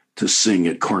elite to sing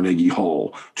at Carnegie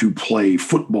Hall, to play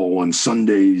football on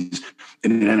Sundays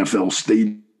in an NFL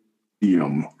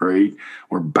stadium, right?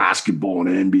 Or basketball in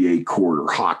an NBA court,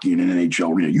 or hockey in an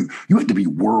NHL arena. You have to be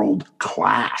world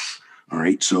class. All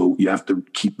right. So you have to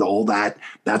keep all that.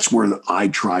 That's where I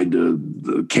tried to,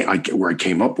 where I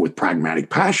came up with pragmatic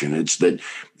passion. It's that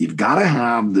you've got to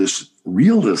have this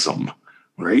realism,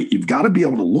 right? You've got to be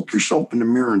able to look yourself in the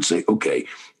mirror and say, okay,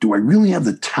 do I really have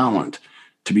the talent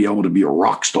to be able to be a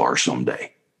rock star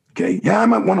someday? Okay. Yeah, I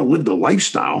might want to live the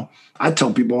lifestyle. I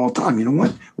tell people all the time, you know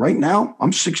what? Right now,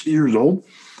 I'm 60 years old.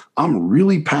 I'm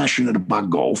really passionate about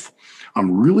golf.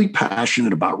 I'm really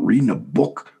passionate about reading a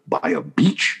book by a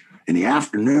beach in the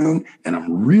afternoon, and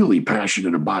I'm really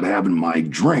passionate about having my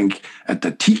drink at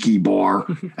the tiki bar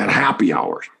at happy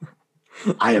hours.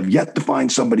 I have yet to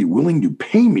find somebody willing to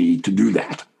pay me to do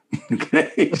that.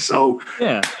 Okay, so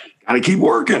yeah, gotta keep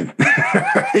working.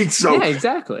 Right? So yeah,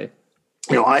 exactly.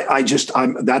 You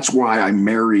know, that's why I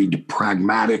married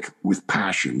pragmatic with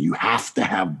passion. You have to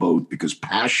have both, because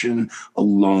passion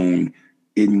alone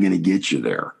isn't going to get you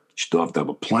there. You still have to have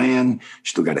a plan. You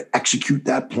still got to execute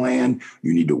that plan.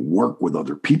 You need to work with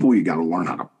other people. You got to learn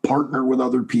how to partner with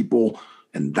other people.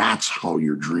 And that's how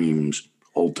your dreams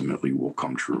ultimately will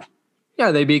come true.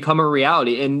 Yeah, they become a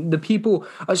reality. And the people,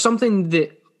 something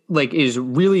that like is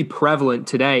really prevalent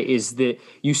today is that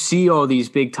you see all these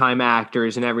big time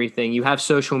actors and everything. You have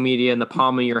social media in the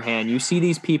palm of your hand. You see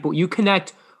these people, you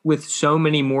connect with so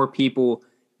many more people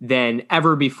than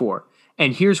ever before.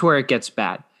 And here's where it gets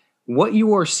bad. What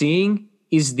you are seeing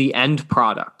is the end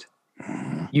product.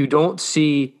 You don't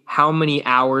see how many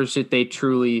hours that they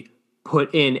truly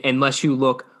put in unless you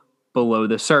look below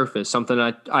the surface, something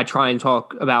I try and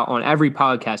talk about on every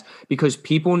podcast, because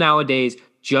people nowadays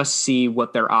just see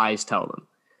what their eyes tell them.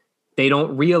 They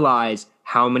don't realize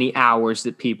how many hours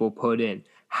that people put in,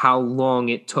 how long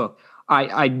it took.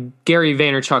 Gary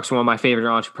Vaynerchuk's one of my favorite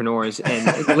entrepreneurs, and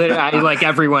I like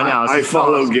everyone else. I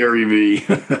follow awesome. Gary V.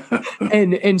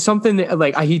 and something that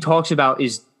like he talks about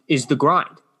is the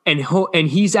grind, and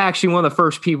he's actually one of the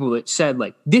first people that said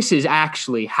like this is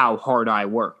actually how hard I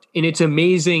worked, and it's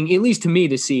amazing, at least to me,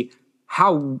 to see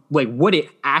how like what it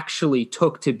actually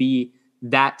took to be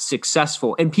that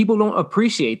successful. And people don't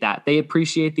appreciate that. They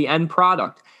appreciate the end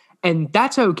product, and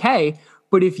that's okay.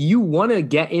 But if you want to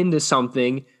get into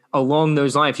something along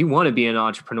those lines, if you want to be an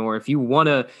entrepreneur, if you want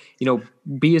to,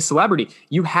 be a celebrity,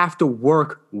 you have to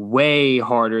work way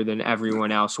harder than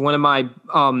everyone else. One of my,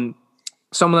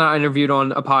 someone that I interviewed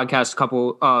on a podcast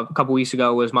a couple weeks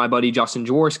ago was my buddy, Justin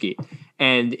Jaworski.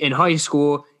 And in high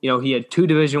school, he had 2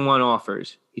 Division I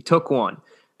offers. He took one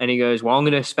and he goes, well, I'm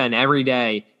going to spend every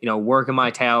day, working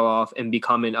my tail off and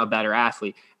becoming a better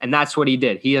athlete. And that's what he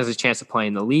did. He has a chance to play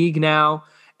in the league now.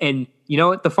 And you know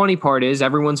what the funny part is?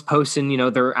 Everyone's posting,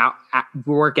 their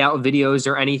workout videos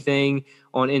or anything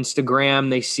on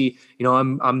Instagram. They see,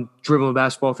 I'm dribbling a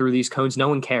basketball through these cones. No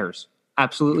one cares.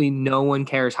 Absolutely no one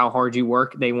cares how hard you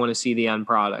work. They want to see the end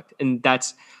product. And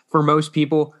that's, for most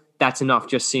people, that's enough,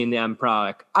 just seeing the end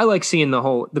product. I like seeing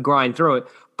the grind through it.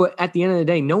 But at the end of the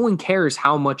day, no one cares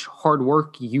how much hard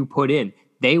work you put in.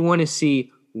 They want to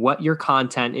see what your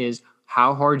content is,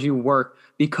 how hard you work,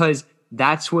 because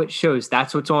that's what shows.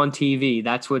 That's what's on TV.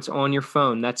 That's what's on your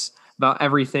phone. That's about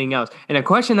everything else. And a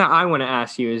question that I want to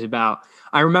ask you is about,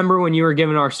 I remember when you were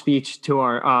giving our speech to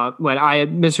our,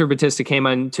 Mr. Battista came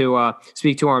in to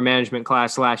speak to our management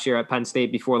class last year at Penn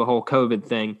State before the whole COVID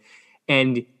thing.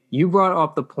 And you brought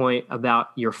up the point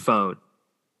about your phone.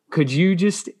 Could you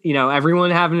just,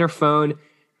 everyone having their phone,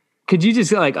 could you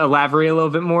just like elaborate a little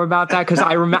bit more about that? Because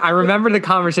I remember the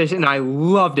conversation and I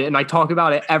loved it, and I talk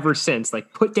about it ever since.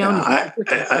 Like, put down, and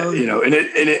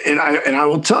I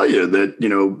will tell you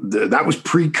that that was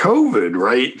pre-COVID,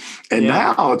 right? And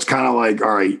now it's kind of like,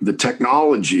 all right, the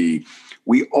technology.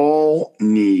 We all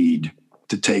need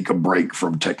to take a break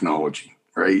from technology,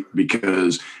 right?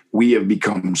 Because we have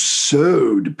become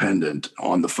so dependent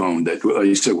on the phone that, like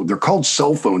you said, they're called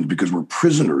cell phones because we're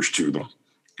prisoners to them.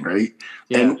 Right.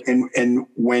 Yeah. And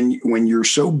when you're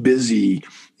so busy,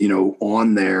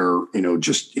 on there,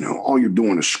 just, all you're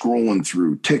doing is scrolling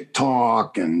through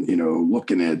TikTok and,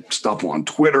 looking at stuff on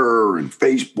Twitter and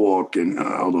Facebook. And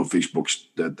although Facebook's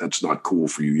that's not cool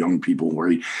for you young people,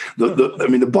 right?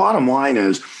 The bottom line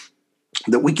is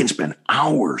that we can spend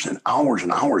hours and hours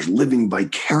and hours living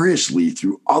vicariously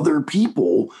through other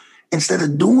people instead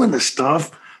of doing the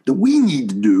stuff that we need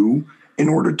to do in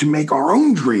order to make our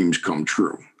own dreams come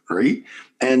true, right?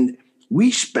 And we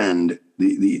spend,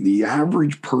 the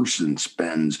average person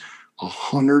spends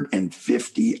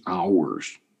 150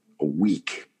 hours a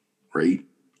week, right,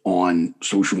 on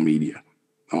social media,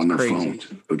 on their phones.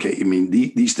 Okay. I mean,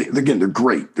 these things, again, they're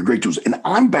great. They're great tools. And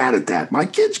I'm bad at that. My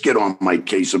kids get on my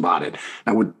case about it.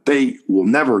 Now, what they will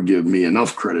never give me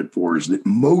enough credit for is that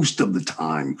most of the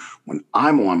time when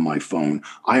I'm on my phone,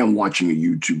 I am watching a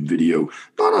YouTube video,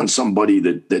 not on somebody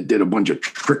that did a bunch of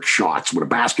trick shots with a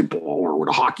basketball or with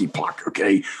a hockey puck.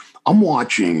 Okay. I'm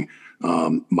watching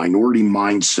Minority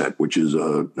Mindset, which is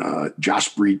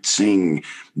Jaspreet Singh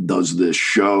does this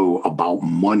show about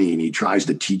money, and he tries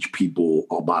to teach people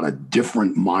about a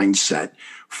different mindset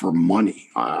for money.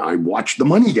 I watch the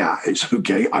Money Guys,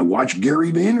 okay? I watch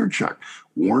Gary Vaynerchuk,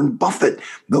 Warren Buffett.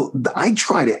 I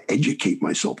try to educate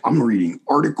myself. I'm reading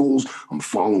articles. I'm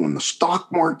following the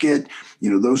stock market,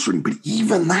 those sort of things. But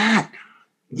even that,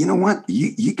 you know what?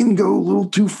 You can go a little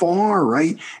too far,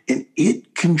 right? And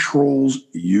it controls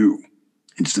you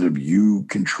instead of you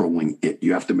controlling it.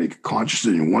 You have to make a conscious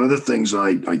decision. One of the things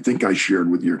I think I shared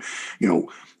with you,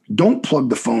 don't plug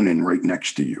the phone in right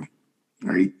next to you,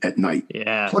 right, at night.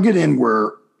 Yeah. Plug it in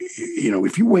where,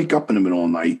 if you wake up in the middle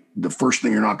of the night, the first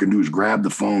thing you're not going to do is grab the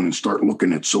phone and start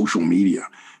looking at social media.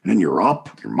 And then you're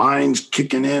up, your mind's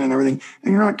kicking in and everything,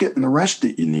 and you're not getting the rest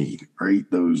that you need, right?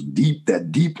 That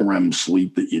deep REM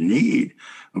sleep that you need,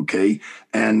 okay?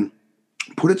 And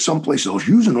put it someplace else.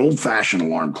 Use an old-fashioned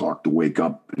alarm clock to wake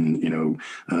up and,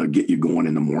 get you going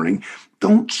in the morning.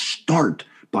 Don't start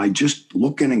by just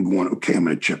looking and going, okay, I'm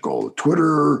going to check all the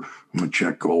Twitter, I'm going to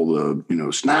check all the,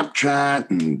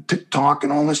 Snapchat and TikTok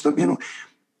and all this stuff.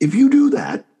 If you do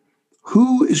that,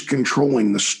 who is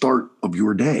controlling the start of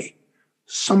your day?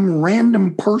 Some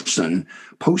random person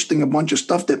posting a bunch of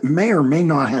stuff that may or may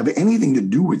not have anything to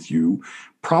do with you.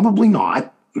 Probably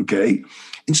not. Okay.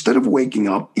 Instead of waking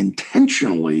up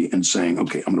intentionally and saying,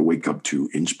 okay, I'm going to wake up to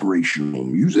inspirational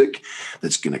music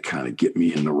that's going to kind of get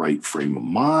me in the right frame of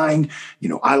mind.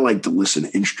 I like to listen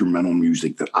to instrumental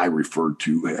music that I refer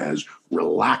to as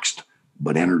relaxed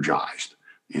but energized.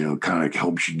 Kind of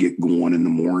helps you get going in the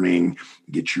morning,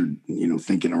 get your,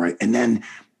 thinking all right. And then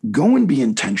go and be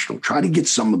intentional. Try to get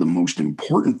some of the most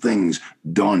important things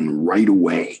done right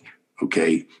away.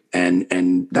 Okay.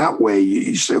 And that way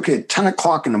you say, okay, at 10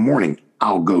 o'clock in the morning,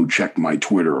 I'll go check my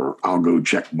Twitter, or I'll go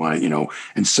check my,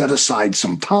 and set aside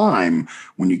some time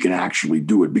when you can actually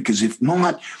do it. Because if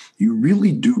not, you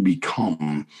really do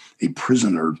become a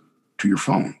prisoner to your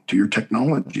phone, to your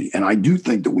technology. And I do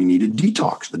think that we need a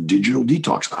detox, a digital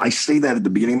detox. I say that at the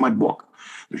beginning of my book.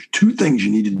 There's two things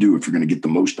you need to do if you're going to get the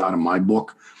most out of my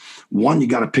book. One, you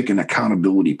got to pick an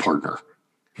accountability partner.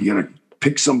 You got to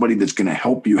pick somebody that's going to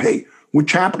help you. Hey, what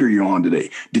chapter are you on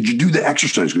today? Did you do the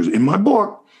exercise? Because in my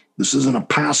book, this isn't a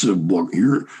passive book.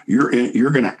 You're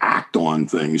going to act on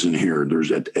things in here.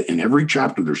 In every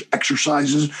chapter, there's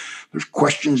exercises. There's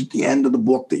questions at the end of the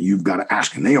book that you've got to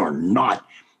ask. And they are not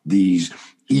these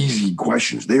easy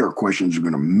questions. They are questions that are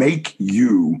going to make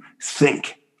you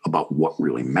think about what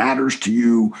really matters to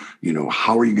you.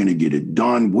 How are you going to get it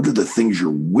done? What are the things you're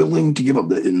willing to give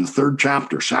up? In the third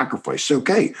chapter, sacrifice.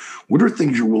 Okay, what are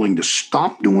things you're willing to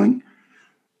stop doing,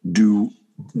 do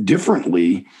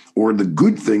differently, or the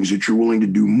good things that you're willing to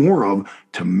do more of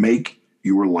to make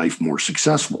your life more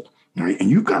successful? Right? And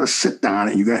you've got to sit down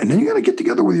and then you got to get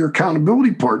together with your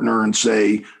accountability partner and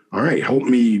say, all right, help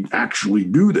me actually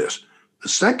do this. The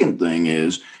second thing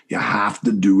is you have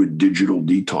to do a digital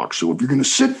detox. So if you're going to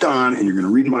sit down and you're going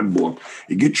to read my book,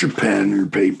 you get your pen, your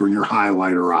paper, and your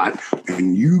highlighter out,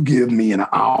 and you give me an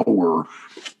hour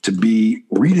to be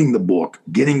reading the book,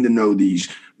 getting to know these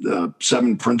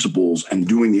 7 principles and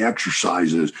doing the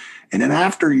exercises. And then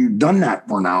after you've done that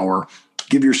for an hour,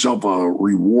 give yourself a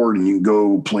reward and you can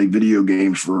go play video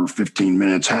games for 15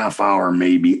 minutes, half hour,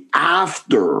 maybe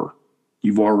after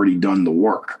you've already done the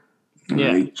work.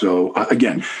 Right? Yeah. So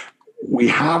again, we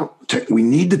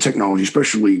need the technology,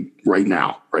 especially right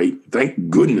now, right? Thank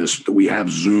goodness that we have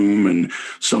Zoom and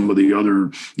some of the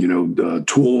other,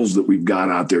 tools that we've got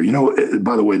out there.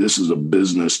 By the way, this is a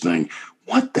business thing.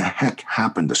 What the heck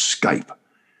happened to Skype,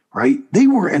 right? They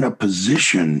were in a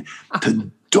position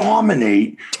to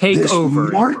dominate this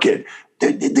market.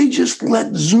 They just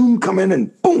let Zoom come in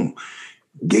and boom,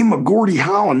 gave him a Gordie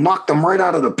Howe and knocked him right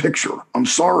out of the picture. I'm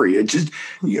sorry.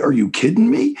 Are you kidding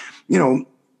me?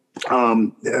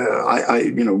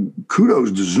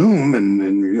 Kudos to Zoom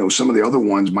and some of the other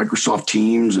ones, Microsoft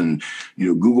Teams and,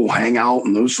 Google Hangout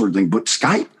and those sort of things. But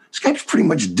Skype, Skype's pretty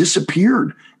much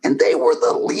disappeared, and they were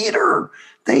the leader.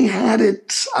 They had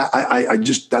it. I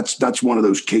just that's one of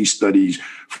those case studies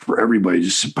for everybody.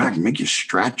 Just sit back and make you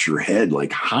scratch your head.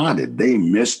 Like, how did they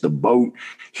miss the boat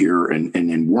here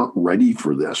and weren't ready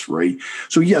for this, right?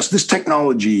 So yes, this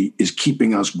technology is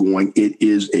keeping us going. It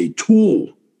is a tool.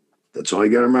 That's all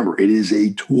you got to remember. It is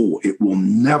a tool. It will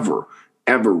never,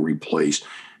 ever replace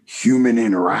human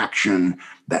interaction,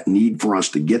 that need for us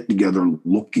to get together,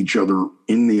 look each other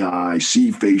in the eye,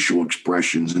 see facial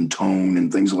expressions and tone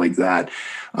and things like that.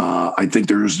 I think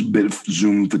there's a bit of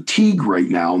Zoom fatigue right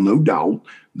now, no doubt,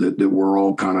 that we're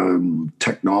all kind of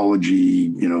technology,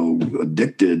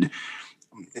 addicted.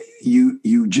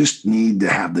 You just need to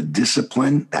have the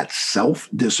discipline, that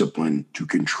self-discipline, to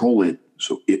control it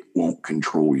so it won't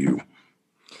control you.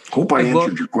 Hope I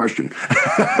answered your question.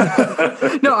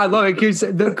 No, I love it because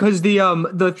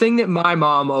the thing that my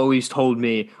mom always told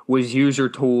me was use your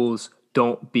tools,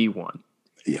 don't be one.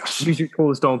 Yes. Use your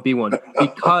tools, don't be one.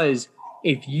 Because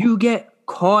if you get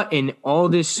caught in all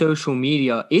this social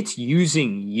media, it's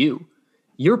using you.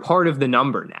 You're part of the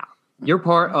number now. You're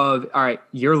part of, all right,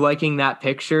 you're liking that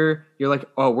picture. You're like,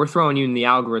 oh, we're throwing you in the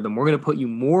algorithm. We're going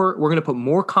to put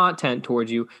more content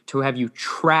towards you to have you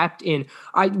trapped in.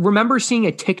 I remember seeing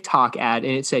a TikTok ad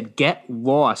and it said, get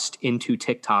lost into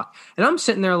TikTok. And I'm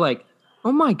sitting there like,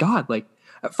 oh my God. Like,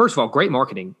 first of all, great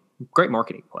marketing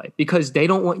play, because they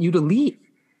don't want you to leave.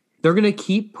 They're going to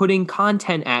keep putting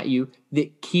content at you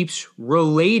that keeps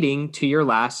relating to your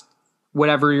last,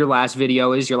 whatever your last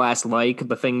video is, your last like,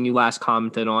 the thing you last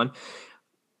commented on.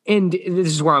 And this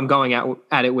is where I'm going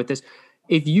at it with this.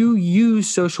 If you use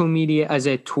social media as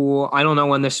a tool, I don't know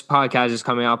when this podcast is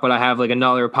coming out, but I have like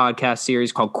another podcast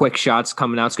series called Quick Shots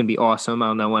coming out. It's going to be awesome. I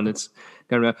don't know when it's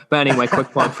going to be. But anyway,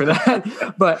 quick plug for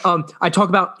that. But I talk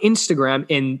about Instagram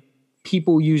and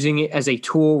people using it as a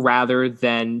tool rather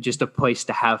than just a place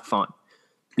to have fun.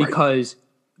 Because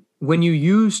when you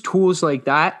use tools like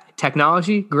that,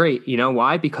 technology, great. You know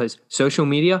why? Because social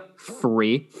media,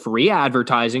 free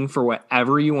advertising for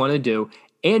whatever you want to do.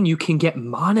 And you can get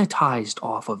monetized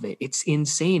off of it. It's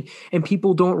insane. And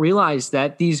people don't realize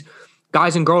that these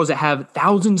guys and girls that have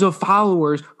thousands of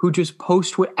followers who just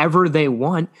post whatever they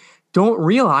want don't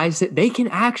realize that they can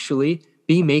actually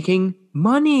be making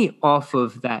money off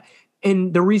of that.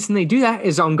 And the reason they do that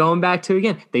is, I'm going back to,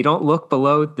 again, they don't look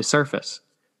below the surface.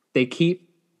 They keep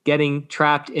getting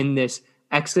trapped in this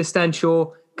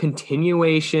existential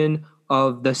continuation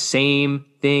of the same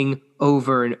thing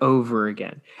over and over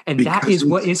again. And because that is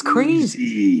what is crazy.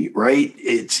 Easy, right?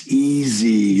 It's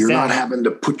easy. You're not having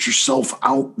to put yourself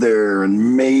out there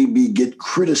and maybe get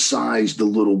criticized a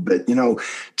little bit.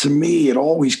 To me, it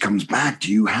always comes back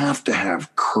to, you have to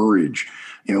have courage.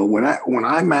 When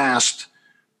I'm asked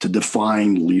to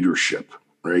define leadership,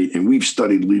 right? And we've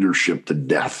studied leadership to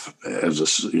death as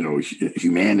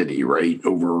humanity, right?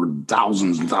 Over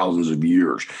thousands and thousands of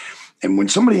years. And when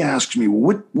somebody asks me,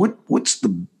 well, what's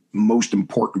the most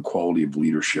important quality of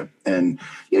leadership? And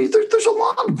there's a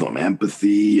lot of them: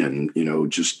 empathy and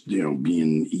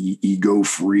being ego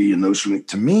free and those things.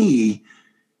 To me,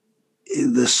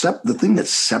 the thing that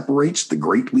separates the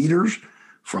great leaders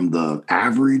from the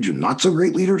average and not so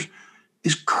great leaders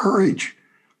is courage.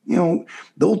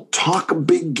 They'll talk a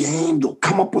big game. They'll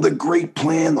come up with a great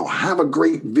plan. They'll have a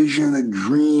great vision, a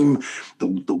dream.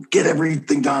 They'll get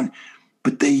everything done,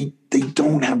 but they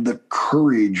don't have the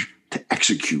courage to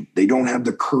execute. They don't have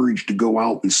the courage to go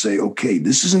out and say, okay,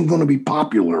 this isn't going to be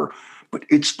popular, but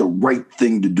it's the right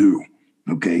thing to do,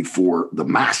 okay, for the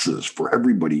masses, for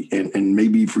everybody, and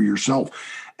maybe for yourself.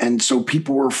 And so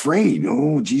people are afraid.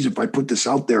 Oh, geez, if I put this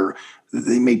out there,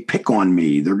 they may pick on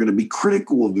me. They're going to be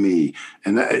critical of me.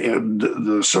 And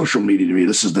the social media, to me,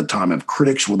 this is the time of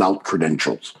critics without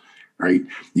credentials, right?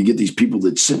 You get these people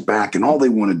that sit back and all they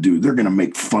want to do, they're going to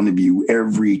make fun of you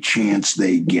every chance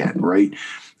they get, right?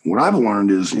 What I've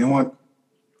learned is,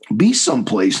 be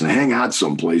someplace and hang out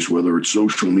someplace, whether it's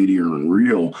social media or in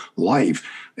real life.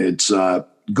 It's go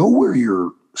where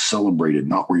you're celebrated,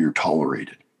 not where you're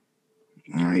tolerated.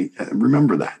 All right.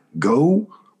 Remember that. Go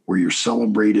where you're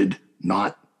celebrated,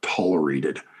 not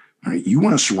tolerated. All right. You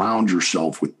want to surround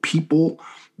yourself with people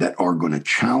that are going to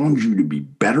challenge you to be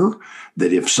better,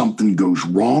 that if something goes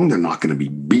wrong, they're not going to be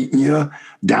beating you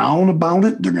down about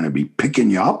it. They're going to be picking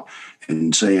you up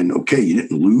and saying, okay, you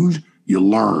didn't lose, you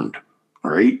learned.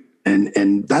 All right.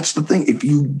 And that's the thing. If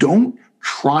you don't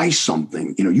try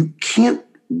something, you can't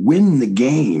win the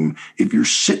game if you're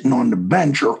sitting on the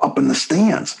bench or up in the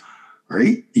stands.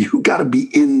 Right? You got to be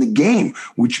in the game,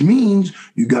 which means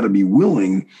you got to be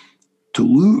willing to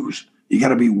lose. You got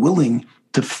to be willing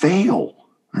to fail.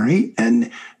 All right.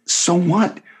 And so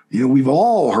what? We've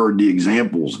all heard the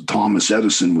examples of Thomas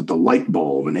Edison with the light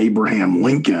bulb and Abraham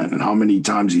Lincoln and how many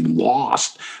times he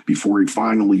lost before he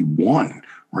finally won,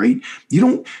 right?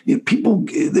 People,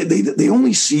 they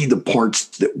only see the parts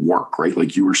that work, right?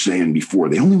 Like you were saying before,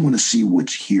 they only want to see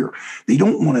what's here. They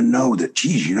don't want to know that,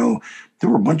 geez, there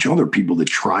were a bunch of other people that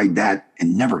tried that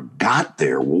and never got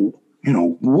there. Well,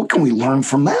 what can we learn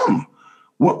from them?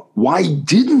 Why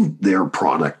didn't their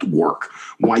product work?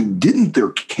 Why didn't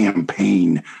their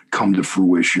campaign come to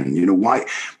fruition? Why?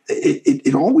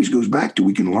 It always goes back to,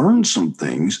 we can learn some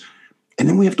things, and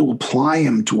then we have to apply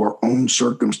them to our own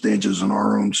circumstances and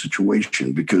our own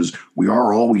situation, because we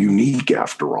are all unique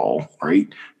after all, right?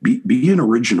 Be an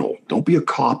original. Don't be a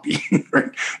copy, right?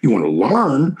 You want to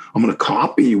learn, I'm going to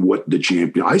copy what the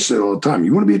champion, I say all the time,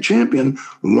 you want to be a champion,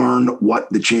 learn what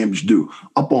the champions do.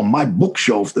 Up on my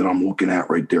bookshelf that I'm looking at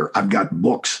right there, I've got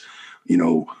books,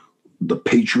 The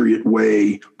Patriot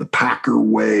Way, The Packer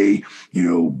Way,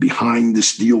 Behind the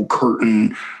Steel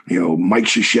Curtain, Mike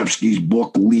Krzyzewski's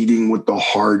book, Leading with the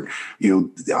Heart.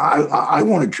 I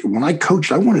wanted, when I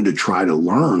coached, I wanted to try to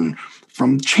learn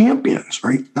from champions,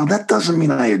 right? Now, that doesn't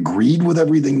mean I agreed with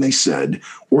everything they said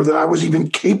or that I was even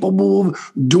capable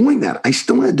of doing that. I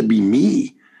still had to be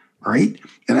me, right?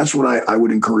 And that's what I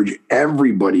would encourage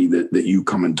everybody that you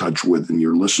come in touch with and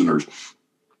your listeners,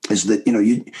 is that,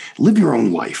 you live your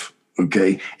own life.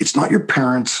 Okay. It's not your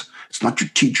parents. It's not your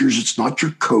teachers. It's not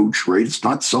your coach, right? It's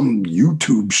not some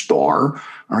YouTube star.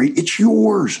 All right. It's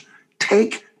yours.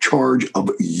 Take charge of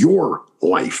your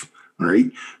life. All right.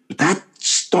 But that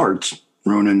starts,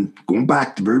 Ronan, going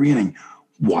back to the very beginning.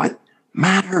 What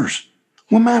matters?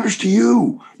 What matters to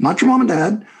you? Not your mom and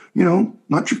dad,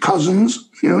 not your cousins,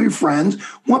 your friends.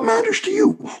 What matters to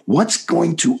you? What's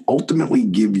going to ultimately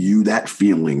give you that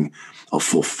feeling of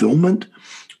fulfillment,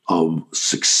 of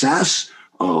success,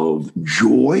 of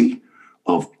joy,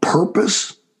 of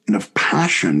purpose, and of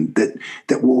passion that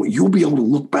you'll be able to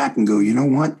look back and go, you know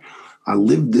what? I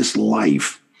lived this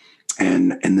life,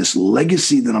 and this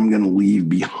legacy that I'm going to leave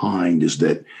behind is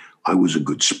that I was a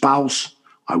good spouse,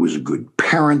 I was a good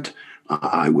parent,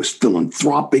 I was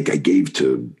philanthropic, I gave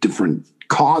to different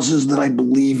causes that I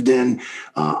believed in.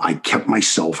 I kept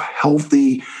myself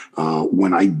healthy.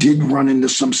 When I did run into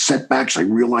some setbacks, I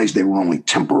realized they were only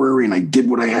temporary, and I did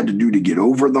what I had to do to get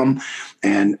over them.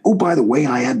 And, oh, by the way,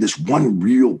 I had this one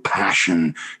real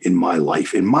passion in my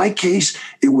life. In my case,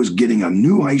 it was getting a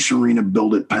new ice arena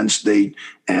built at Penn State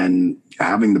and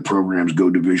having the programs go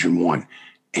Division I.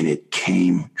 And it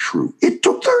came true. It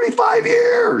took 35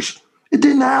 years. It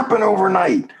didn't happen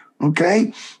overnight.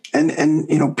 Okay.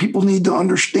 And people need to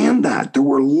understand that there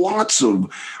were lots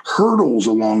of hurdles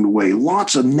along the way,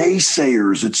 lots of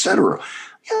naysayers, et cetera.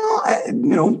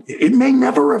 It may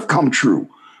never have come true.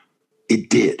 It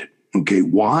did. Okay.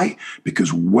 Why?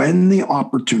 Because when the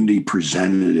opportunity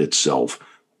presented itself,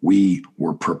 we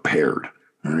were prepared.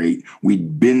 All right.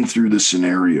 We'd been through the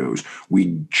scenarios.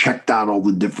 We checked out all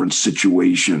the different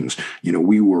situations.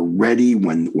 We were ready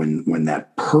when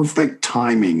that perfect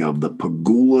timing of the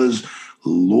Pegula's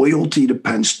loyalty to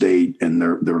Penn State and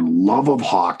their love of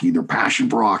hockey, their passion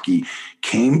for hockey,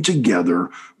 came together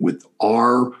with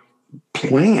our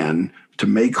plan to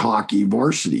make hockey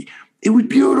varsity. It was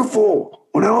beautiful.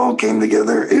 When it all came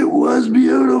together, it was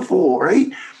beautiful,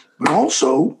 right? But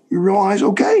also, you realize,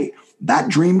 okay, that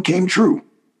dream came true.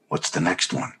 What's the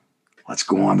next one? Let's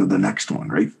go on to the next one,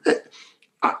 right?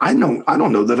 I don't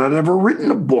know that I'd ever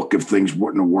written a book if things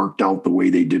wouldn't have worked out the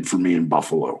way they did for me in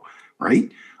Buffalo,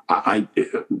 right?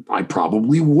 I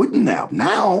probably wouldn't have.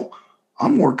 Now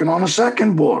I'm working on a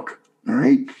second book, all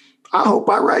right? I hope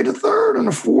I write a third and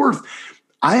a fourth.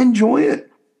 I enjoy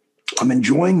it. I'm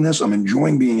enjoying this. I'm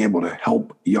enjoying being able to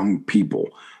help young people.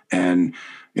 And,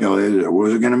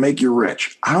 was it going to make you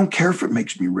rich? I don't care if it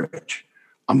makes me rich.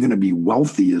 I'm going to be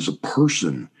wealthy as a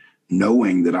person,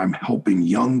 knowing that I'm helping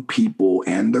young people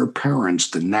and their parents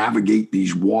to navigate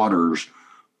these waters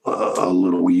a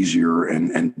little easier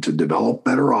and to develop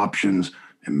better options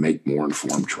and make more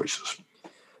informed choices.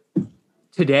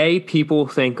 Today, people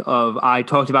think of, I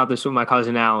talked about this with my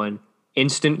cousin Alan,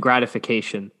 instant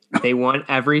gratification. They want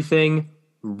everything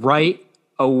right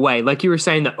away. Like you were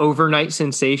saying, the overnight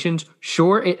sensations,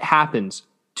 sure, it happens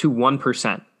to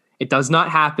 1%. It does not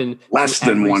happen. Less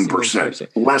than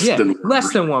 1%. Less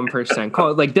than 1%. Call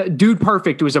it like Dude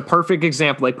Perfect was a perfect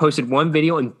example. I posted one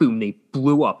video and boom, they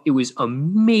blew up. It was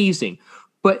amazing.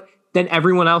 But then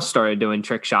everyone else started doing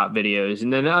trick shot videos,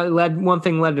 and then one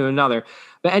thing led to another.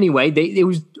 But anyway,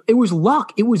 it was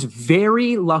luck. It was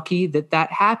very lucky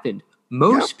that happened.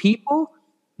 Most people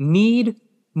need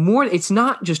more. It's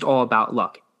not just all about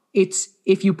luck. It's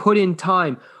if you put in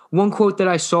time. one quote that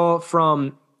I saw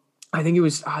from, I think it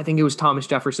was Thomas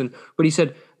Jefferson, but he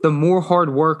said, the more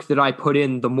hard work that I put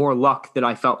in, the more luck that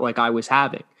I felt like I was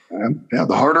having. Yeah,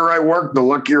 the harder I work, the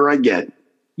luckier I get.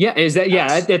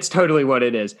 Yeah, that's totally what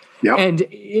it is. Yep. And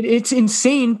it's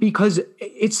insane because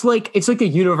it's like the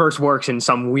universe works in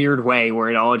some weird way where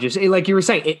it all just, like you were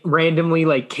saying, it randomly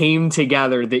like came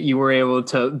together that you were able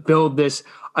to build this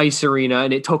ice arena,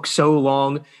 and it took so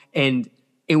long, and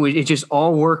it just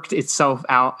all worked itself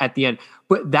out at the end.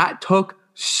 But that took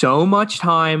so much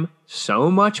time, so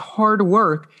much hard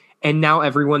work. And now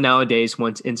everyone nowadays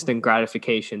wants instant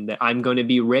gratification, that I'm going to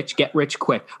be rich, get rich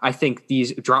quick. I think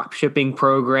these drop shipping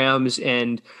programs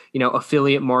and,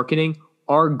 affiliate marketing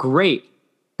are great.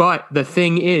 But the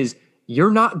thing is, you're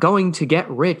not going to get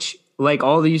rich like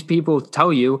all these people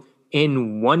tell you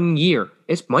in 1 year.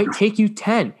 It might take you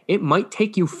 10. It might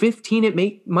take you 15.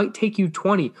 It might take you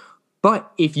 20.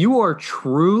 But if you are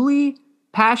truly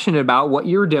passionate about what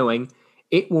you're doing,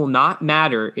 it will not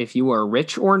matter if you are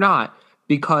rich or not.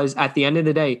 Because at the end of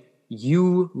the day,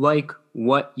 you like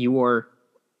what you are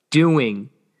doing.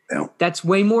 Yeah. That's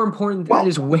way more important. That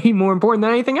is way more important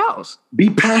than anything else. Be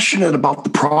passionate about the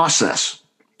process.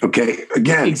 Okay.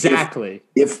 Again, exactly.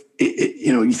 If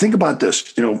you think about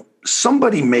this,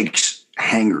 somebody makes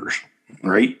hangers,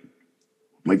 right?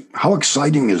 Like, how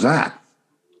exciting is that?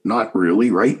 Not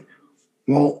really, right?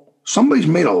 Well, somebody's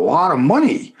made a lot of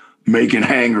money making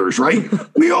hangers, right?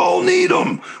 We all need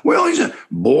them. Well, he's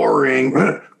boring.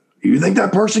 You think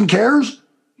that person cares?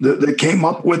 That came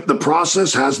up with the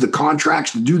process, has the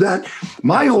contracts to do that.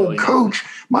 My old coach,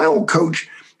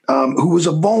 who was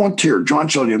a volunteer, John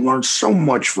Shelby, I learned so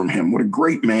much from him. What a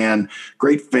great man,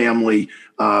 great family.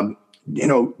 John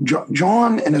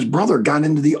and his brother got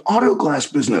into the auto glass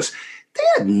business. They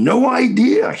had no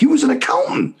idea. He was an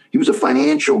accountant. He was a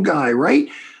financial guy, right?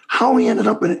 How he ended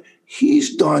up in it.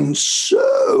 He's done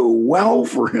so well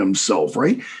for himself,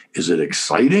 right? Is it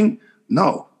exciting?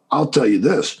 No. I'll tell you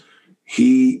this.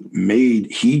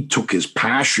 He took his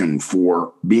passion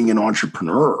for being an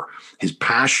entrepreneur, his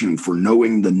passion for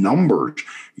knowing the numbers,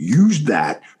 used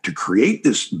that to create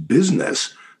this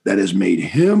business that has made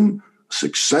him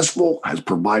successful, has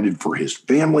provided for his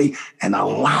family, and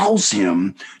allows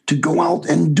him to go out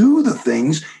and do the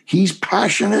things he's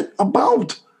passionate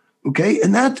about. Okay.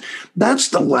 And that's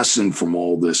the lesson from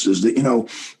all this, is that,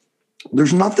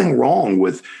 there's nothing wrong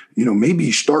with,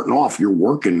 maybe starting off, you're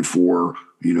working for,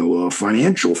 a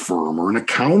financial firm or an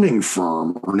accounting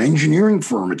firm or an engineering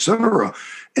firm, et cetera.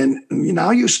 And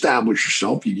now you establish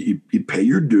yourself, you pay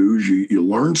your dues, you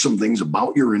learn some things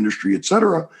about your industry, et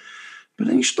cetera. But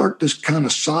then you start this kind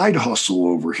of side hustle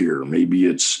over here. Maybe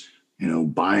it's,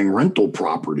 buying rental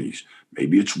properties.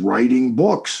 Maybe it's writing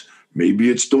books. Maybe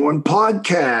it's doing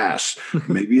podcasts.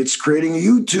 Maybe it's creating a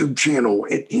YouTube channel.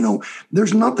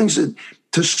 There's nothing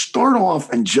to start off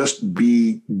and just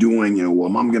be doing,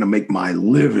 I'm going to make my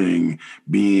living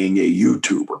being a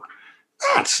YouTuber.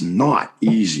 That's not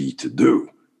easy to do.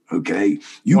 Okay.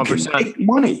 You 1%. Can make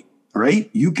money, right?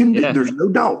 You can, There's no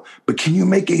doubt, but can you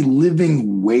make a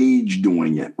living wage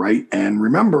doing it? Right. And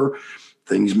remember,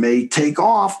 things may take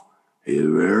off. It's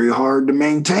very hard to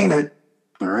maintain it.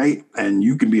 All right. And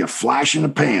you can be a flash in a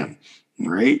pan.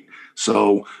 Right.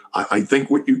 So I think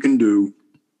what you can do,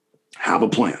 have a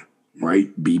plan,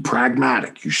 right? Be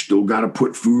pragmatic. You still got to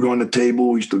put food on the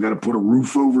table. You still got to put a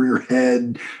roof over your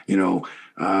head.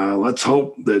 Let's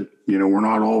hope that, we're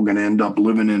not all going to end up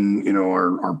living in,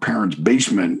 our parents'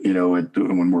 basement,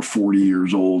 when we're 40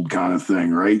 years old kind of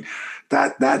thing. Right.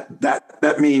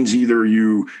 That means either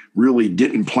you really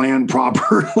didn't plan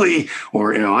properly,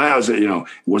 or,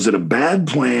 was it a bad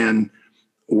plan,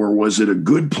 or was it a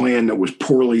good plan that was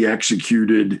poorly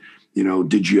executed?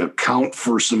 Did you account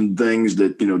for some things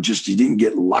that, just you didn't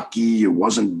get lucky? It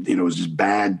wasn't, it was just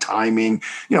bad timing.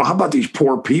 How about these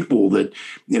poor people that,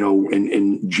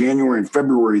 in January and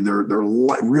February,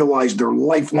 realized their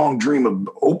lifelong dream of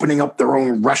opening up their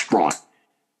own restaurant,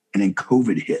 and then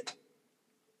COVID hit.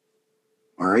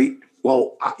 All right.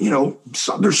 Well,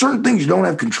 there's certain things you don't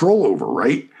have control over,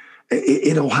 right?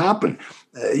 It'll happen.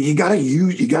 You got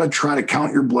to try to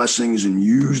count your blessings and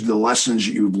use the lessons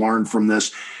that you've learned from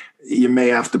this. You may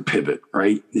have to pivot,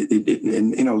 right?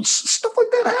 And stuff like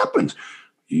that happens.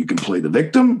 You can play the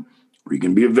victim, or you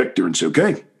can be a victor and say,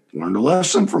 okay, learned a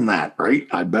lesson from that, right?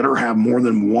 I better have more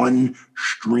than one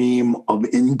stream of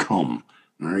income.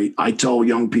 All right. I tell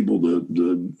young people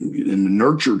in the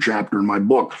nurture chapter in my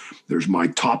book, there's my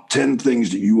top 10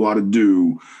 things that you ought to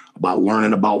do about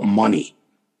learning about money.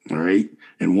 All right.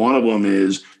 And one of them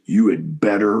is you had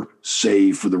better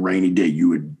save for the rainy day.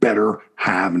 You had better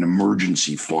have an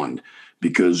emergency fund,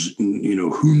 because,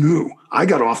 who knew? I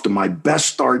got off to my best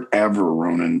start ever,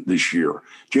 Ronan, this year.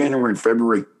 January and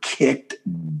February kicked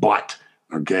butt.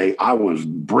 Okay. I was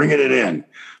bringing it in.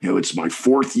 It's my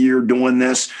 4th year doing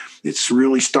this. It's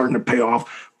really starting to pay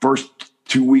off. First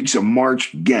 2 weeks of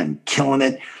March, again, killing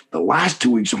it. The last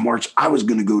 2 weeks of March, I was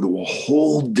going to go to a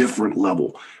whole different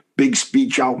level. Big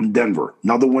speech out in Denver,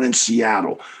 another one in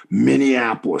Seattle,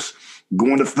 Minneapolis,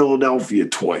 going to Philadelphia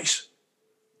twice.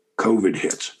 COVID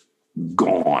hits.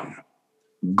 Gone.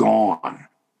 All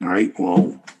right.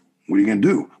 Well, what are you going to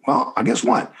do? Well, I guess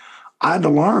what? I had to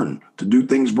learn to do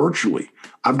things virtually.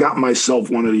 I've got myself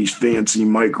one of these fancy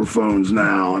microphones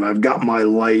now, and I've got my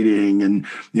lighting, and,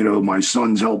 my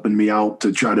son's helping me out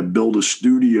to try to build a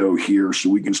studio here so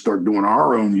we can start doing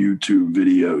our own YouTube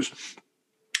videos.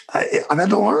 I've had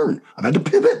to learn. I've had to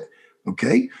pivot.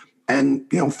 Okay. And,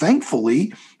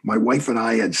 thankfully, my wife and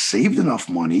I had saved enough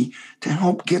money to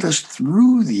help get us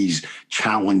through these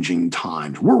challenging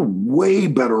times. We're way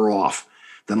better off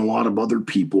than a lot of other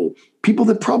people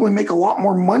that probably make a lot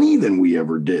more money than we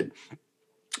ever did.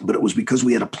 But it was because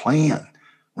we had a plan,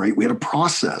 right? We had a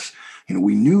process.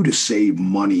 We knew to save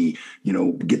money,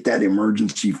 get that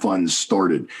emergency fund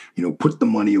started, put the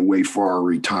money away for our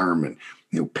retirement,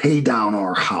 pay down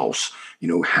our house,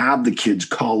 have the kids'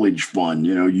 college fund,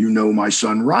 my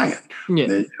son, Ryan,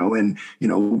 yeah.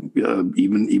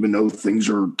 Even though things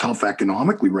are tough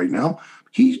economically right now,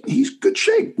 he's good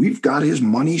shape. We've got his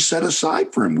money set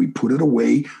aside for him. We put it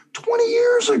away 20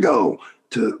 years ago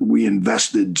we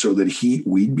invested so that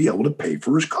we'd be able to pay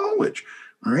for his college.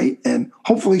 All right. And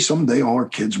hopefully someday all our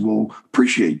kids will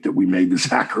appreciate that we made the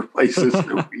sacrifices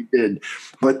that we did.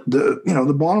 But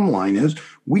the bottom line is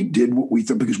we did what we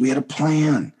thought because we had a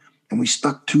plan and we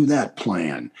stuck to that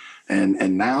plan.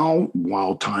 And now,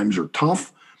 while times are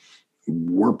tough,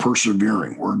 we're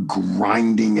persevering. We're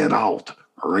grinding it out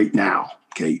right now.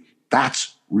 Okay.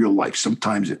 That's real life.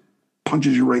 Sometimes it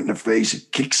punches you right in the face.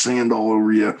 It kicks sand all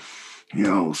over you.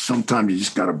 Sometimes you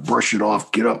just got to brush it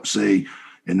off, get up, say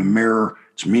in the mirror,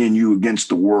 it's me and you against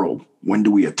the world. When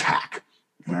do we attack?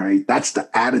 All right. That's the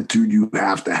attitude you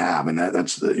have to have. And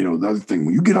that's the other thing.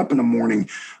 When you get up in the morning,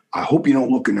 I hope you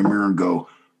don't look in the mirror and go,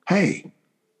 hey,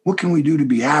 what can we do to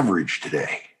be average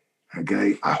today?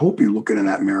 Okay. I hope you're looking in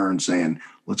that mirror and saying,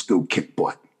 let's go kick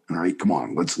butt. All right. Come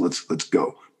on. Let's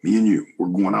go. Me and you, we're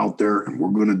going out there and we're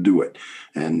going to do it.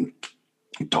 And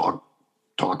talk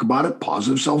about it,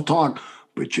 positive self-talk,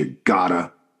 but you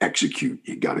gotta execute.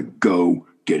 You gotta go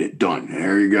get it done.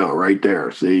 There you go, right there.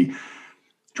 See,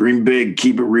 dream big,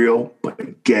 keep it real,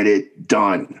 but get it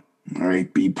done. All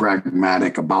right, be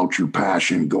pragmatic about your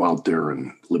passion. Go out there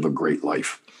and live a great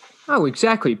life. Oh,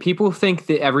 exactly. People think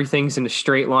that everything's in a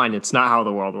straight line. It's not how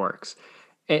the world works.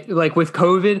 Like with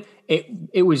COVID,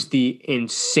 it was the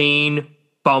insane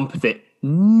bump that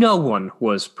no one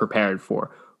was prepared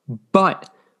for. But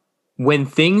when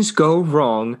things go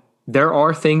wrong, there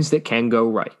are things that can go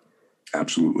right.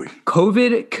 Absolutely.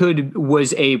 COVID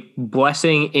was a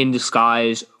blessing in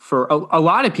disguise for a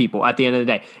lot of people at the end of the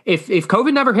day. If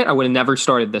COVID never hit, I would have never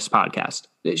started this podcast.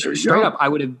 Straight up, I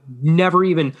would have never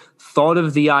even thought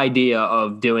of the idea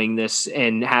of doing this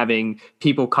and having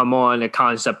people come on a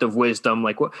concept of wisdom.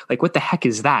 Like what the heck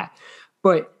is that?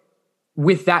 But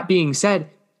with that being said,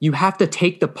 you have to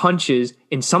take the punches,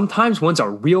 and sometimes one's a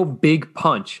real big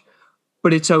punch.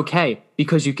 But it's okay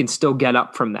because you can still get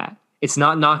up from that. It's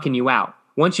not knocking you out.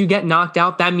 Once you get knocked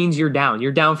out, that means you're down.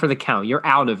 You're down for the count. You're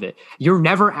out of it. You're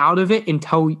never out of it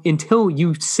until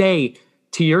you say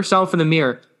to yourself in the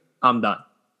mirror, I'm done.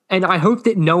 And I hope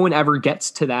that no one ever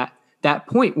gets to that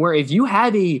point where if you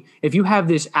have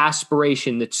this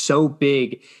aspiration that's so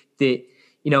big that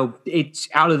it's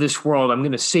out of this world, I'm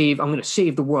going to save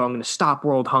the world. I'm going to stop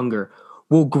world hunger.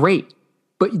 Well, great.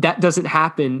 But that doesn't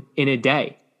happen in a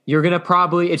day.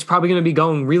 It's probably going to be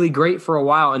going really great for a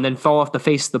while and then fall off the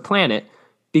face of the planet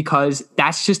because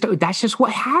that's just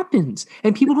what happens.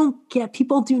 And people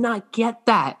do not get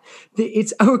that.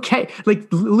 It's okay. Like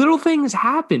little things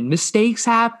happen, mistakes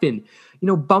happen,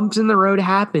 bumps in the road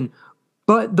happen.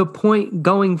 But the point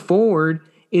going forward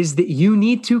is that you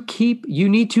need to keep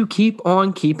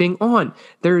on keeping on.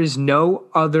 There is no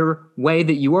other way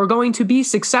that you are going to be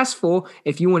successful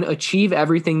if you want to achieve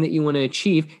everything that you want to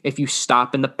achieve if you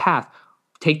stop in the path.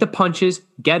 Take the punches,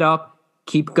 get up,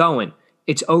 keep going.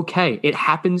 It's okay. It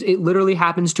happens. It literally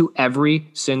happens to every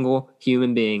single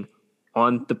human being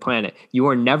on the planet. You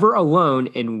are never alone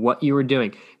in what you are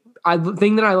doing. The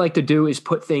thing that I like to do is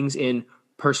put things in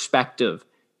perspective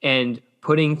and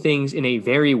putting things in a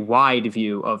very wide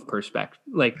view of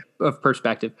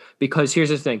perspective. Because here's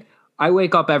the thing. I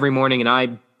wake up every morning and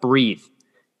I breathe.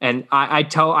 And I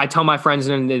tell my friends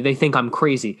and they think I'm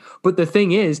crazy. But the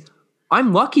thing is,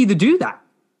 I'm lucky to do that.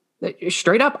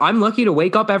 Straight up, I'm lucky to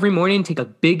wake up every morning and take a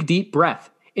big, deep breath.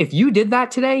 If you did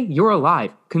that today, you're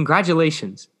alive.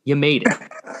 Congratulations. You made it.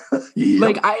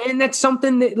 Yep. And that's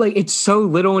something that it's so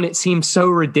little and it seems so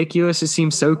ridiculous. It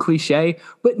seems so cliche,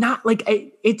 but not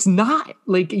it's not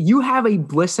you have a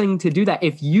blessing to do that.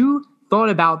 If you thought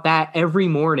about that every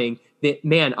morning, that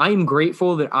man, I am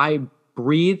grateful that I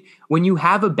breathe. When you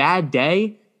have a bad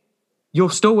day, you'll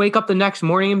still wake up the next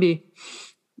morning and be,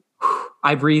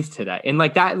 I breathed today. And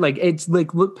it's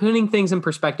putting things in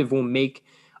perspective will make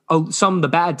some of the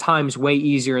bad times way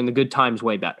easier and the good times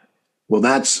way better. Well,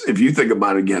 if you think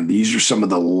about it again, these are some of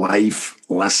the life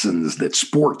lessons that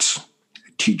sports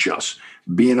teach us.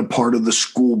 Being a part of the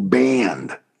school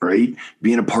band, right?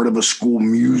 Being a part of a school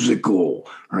musical,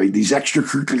 right? These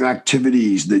extracurricular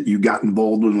activities that you got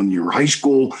involved in when you were high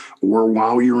school or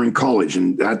while you were in college.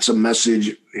 And that's a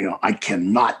message, I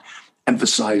cannot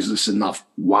emphasize this enough.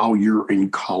 While you're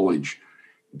in college,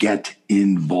 get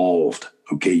involved.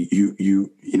 Okay,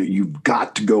 you've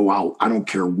got to go out. I don't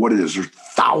care what it is. There's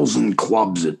 1,000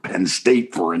 clubs at Penn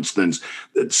State, for instance,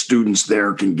 that students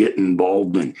there can get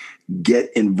involved in.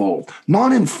 Get involved.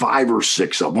 Not in 5 or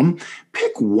 6 of them.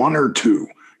 Pick 1 or 2.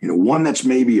 One that's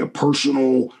maybe a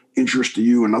personal interest to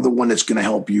you, another one that's going to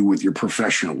help you with your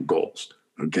professional goals.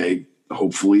 Okay,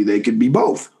 hopefully they could be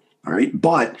both. All right,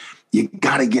 but you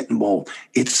got to get involved.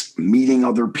 It's meeting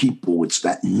other people. It's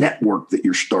that network that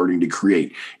you're starting to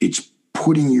create. It's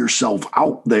putting yourself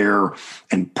out there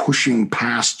and pushing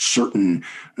past certain,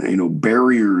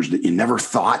 barriers that you never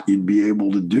thought you'd be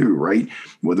able to do, right?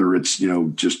 Whether it's,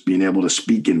 just being able to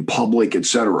speak in public, et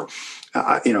cetera.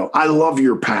 I love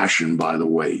your passion, by the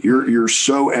way. You're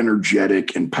so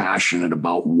energetic and passionate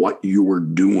about what you're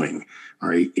doing, all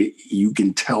right? You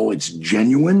can tell it's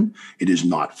genuine. It is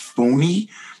not phony.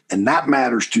 And that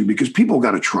matters too, because people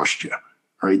got to trust you,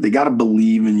 right? They got to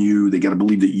believe in you. They got to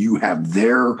believe that you have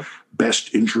their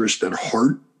best interest at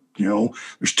heart.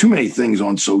 There's too many things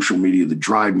on social media that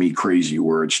drive me crazy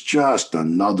where it's just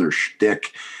another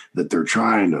shtick that they're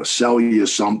trying to sell you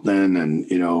something. And,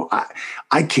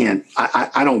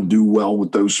 I don't do well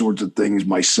with those sorts of things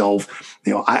myself.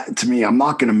 To me, I'm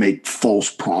not going to make false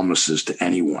promises to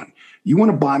anyone. You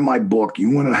want to buy my book,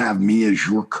 you want to have me as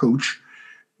your coach,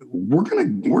 we're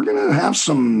gonna have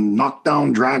some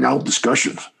knockdown, drag out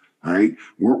discussions. All right,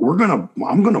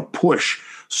 I'm gonna push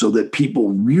so that people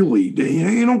really,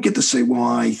 you don't get to say, well,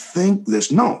 I think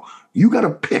this. No, you got to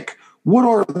pick. What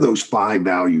are those 5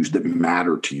 values that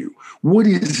matter to you? What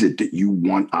is it that you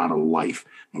want out of life?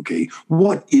 Okay,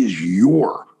 what is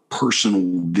your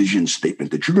personal vision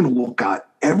statement that you're going to look at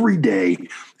every day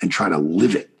and try to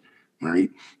live it?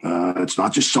 Right. It's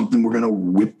not just something we're going to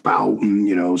whip out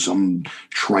and, some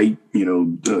trite,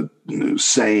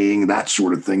 saying, that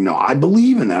sort of thing. No, I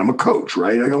believe in that. I'm a coach,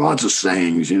 right? I got lots of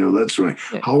sayings, that's right.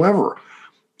 Yeah. However,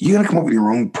 you got to come up with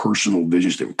your own personal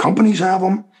vision statement. Companies have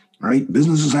them, right?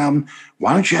 Businesses have them.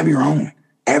 Why don't you have your own?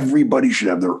 Everybody should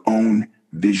have their own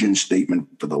vision statement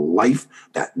for the life,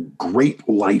 that great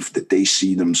life that they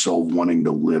see themselves wanting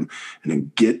to live, and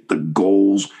then get the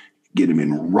goals, get them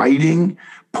in writing,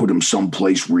 put them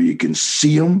someplace where you can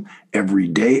see them every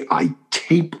day. I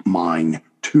tape mine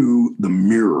to the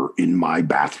mirror in my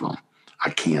bathroom.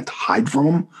 I can't hide from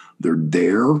them. They're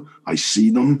there. I see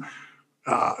them.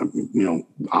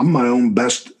 I'm my own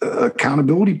best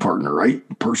accountability partner, right?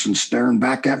 The person staring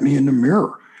back at me in the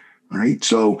mirror, right?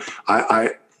 So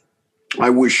I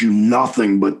wish you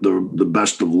nothing but the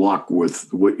best of luck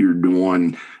with what you're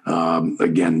doing.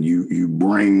 Again, you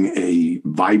bring a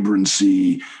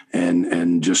vibrancy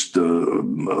and just a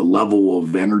level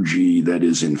of energy that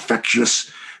is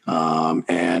infectious.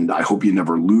 And I hope you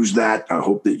never lose that. I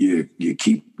hope that you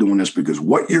keep doing this, because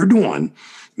what you're doing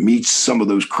meets some of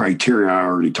those criteria I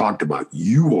already talked about.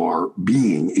 You are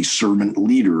being a servant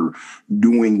leader,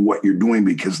 doing what you're doing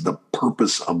because the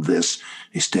purpose of this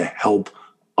is to help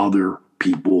other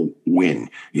people win.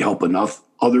 You help enough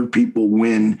other people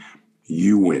win,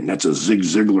 you win. That's a Zig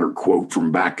Ziglar quote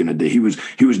from back in the day. He was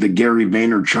the Gary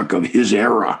Vaynerchuk of his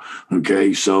era.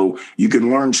 Okay, so you can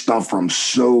learn stuff from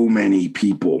so many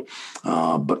people,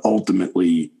 but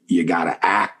ultimately you got to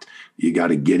act. You got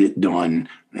to get it done.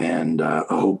 And I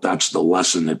hope that's the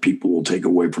lesson that people will take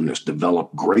away from this.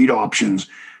 Develop great options,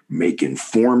 make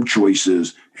informed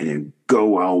choices, and then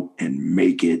go out and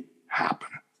make it happen.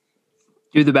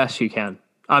 Do the best you can.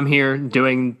 I'm here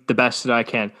doing the best that I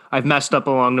can. I've messed up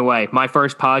along the way. My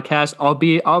first podcast, I'll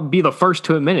be the first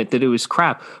to admit it that it was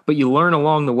crap, but you learn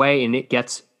along the way and it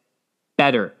gets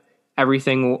better.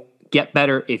 Everything will get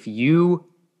better if you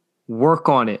work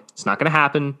on it. It's not going to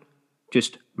happen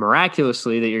just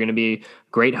miraculously that you're going to be a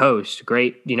great host,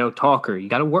 great, talker. You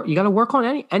got to work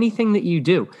on anything that you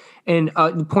do. And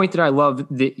the point that I love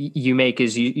that you make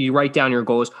is you write down your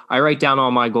goals. I write down all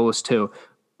my goals too.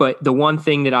 But the one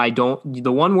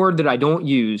word that I don't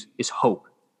use is hope,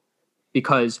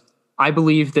 because I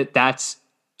believe that that's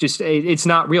just, it's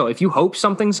not real. If you hope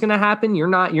something's going to happen, you're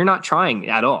not trying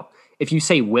at all. If you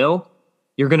say will,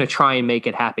 you're going to try and make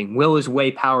it happen. Will is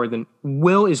way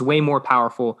more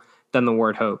powerful than the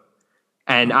word hope.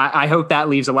 And I hope that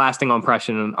leaves a lasting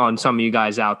impression on some of you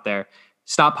guys out there.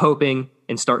 Stop hoping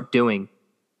and start doing.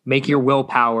 Make your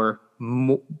willpower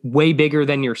way bigger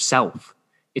than yourself.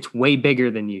 It's way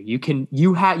bigger than you. You can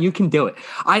do it.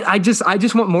 I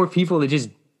just want more people to just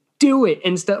do it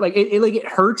instead. Like it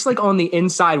hurts like on the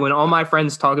inside when all my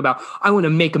friends talk about, I want to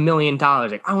make $1 million.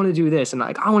 Like I want to do this and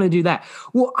like I want to do that.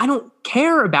 Well, I don't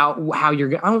care about I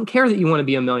don't care that you want to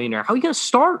be a millionaire. How are you going to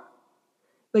start?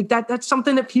 Like that's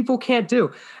something that people can't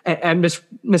do. And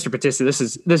Mr. Battista, this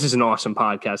is an awesome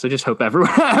podcast. I just hope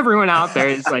everyone out there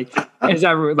is like, I've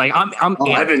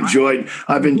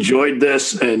enjoyed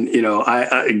this. And,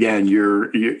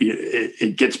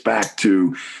 it gets back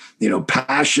to,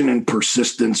 passion and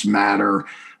persistence matter.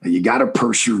 You got to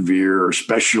persevere,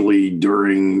 especially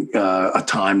during a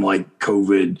time like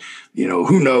COVID.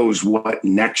 Who knows what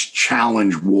next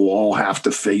challenge we'll all have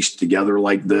to face together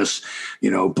like this,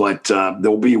 but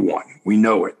there'll be one. We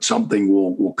know it. Something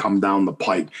will come down the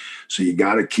pike. So you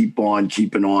got to keep on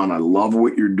keeping on. I love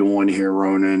what you're doing here,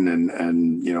 Ronan. And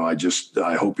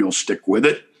I hope you'll stick with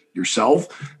it yourself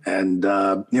and,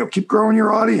 keep growing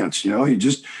your audience.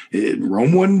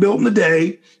 Rome wasn't built in a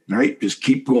day, right? Just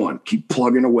keep going, keep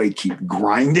plugging away, keep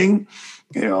grinding,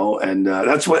 and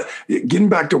that's what, getting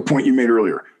back to a point you made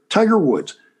earlier, Tiger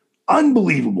Woods,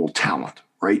 unbelievable talent,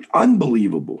 right?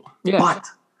 Unbelievable. Yeah. But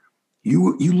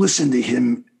you listen to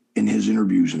him in his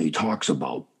interviews and he talks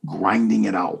about grinding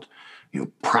it out.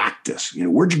 Practice.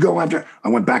 Where'd you go after? I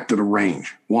went back to the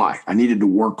range. Why? I needed to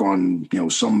work on,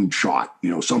 some shot,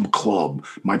 some club,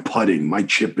 my putting, my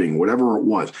chipping, whatever it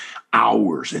was.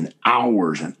 Hours and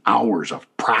hours and hours of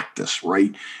practice,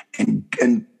 right?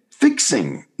 And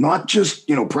fixing, not just,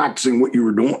 practicing what you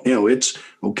were doing. It's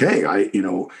okay.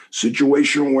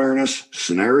 Situational awareness,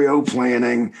 scenario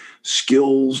planning,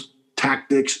 skills,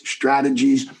 tactics,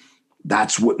 strategies.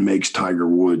 That's what makes Tiger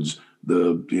Woods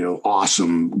the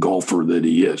awesome golfer that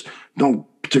he is. Don't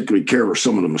particularly care for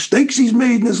some of the mistakes he's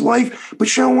made in his life,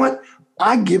 but you know what?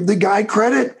 I give the guy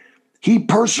credit. He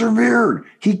persevered.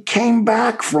 He came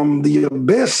back from the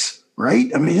abyss,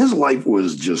 right? I mean, his life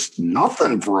was just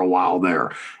nothing for a while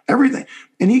there. Everything.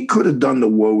 And he could have done the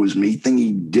woe is me thing.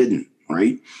 He didn't,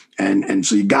 right? And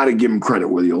so you got to give him credit,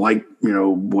 whether you like,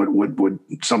 what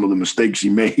some of the mistakes he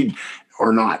made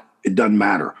or not. It doesn't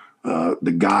matter.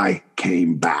 The guy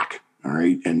came back. All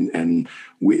right. And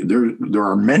there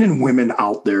are men and women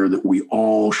out there that we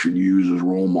all should use as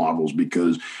role models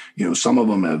because, some of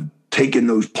them have taken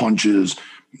those punches,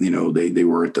 they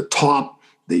were at the top,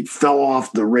 they fell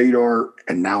off the radar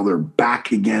and now they're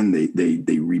back again.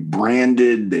 They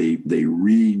rebranded, they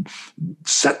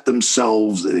reset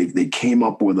themselves. They came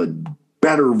up with a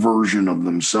better version of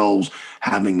themselves,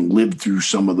 having lived through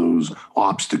some of those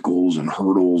obstacles and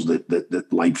hurdles that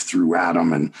life threw at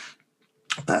them. And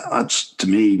that's, to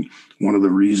me, one of the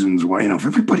reasons why, if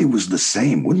everybody was the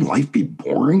same, wouldn't life be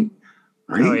boring?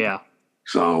 Right? Oh, yeah.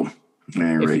 So,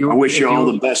 anyway, I wish you all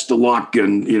the best of luck.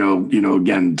 And,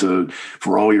 again,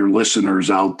 for all your listeners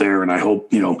out there. And I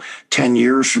hope, 10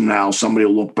 years from now, somebody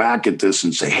will look back at this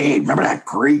and say, hey, remember that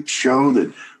great show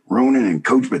that Ronan and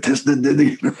Coach Battista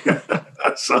did?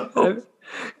 So.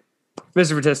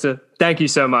 Mr. Battista, thank you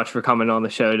so much for coming on the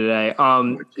show today.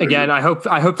 Again, I hope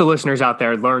the listeners out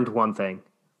there learned one thing,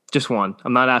 just one.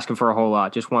 I'm not asking for a whole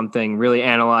lot, just one thing. Really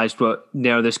analyzed what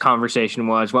this conversation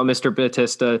was, what Mr.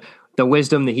 Battista, the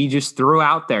wisdom that he just threw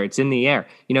out there. It's in the air.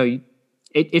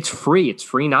 It's free. It's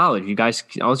free knowledge. You guys,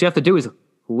 all you have to do is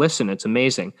listen. It's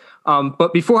amazing.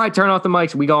 But before I turn off the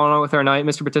mics, we go on with our night,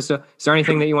 Mr. Battista. Is there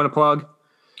anything that you want to plug?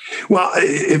 Well,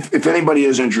 if anybody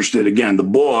is interested, again, the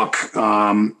book,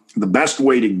 the best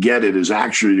way to get it is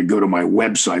actually to go to my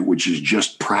website, which is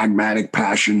just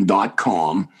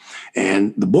pragmaticpassion.com.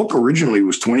 And the book originally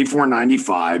was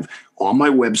 $24.95. On my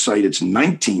website, it's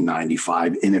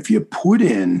 $19.95. And if you put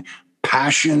in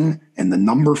passion and the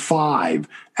number 5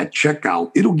 at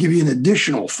checkout, it'll give you an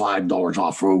additional $5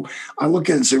 off. So I look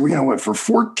at it and say, well, you know what, for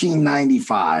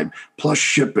 $14.95 plus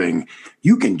shipping,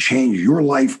 you can change your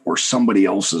life or somebody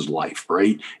else's life,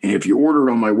 right? And if you order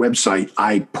it on my website,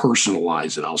 I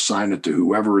personalize it. I'll sign it to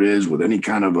whoever it is with any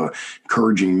kind of a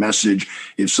encouraging message.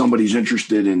 If somebody's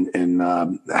interested in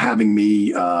having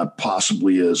me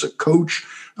possibly as a coach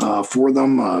for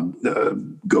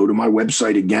them, go to my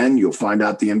website again. You'll find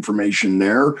out the information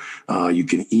there. You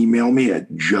can email me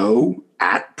at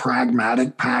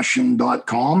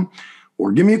joe@pragmaticpassion.com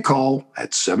or give me a call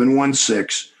at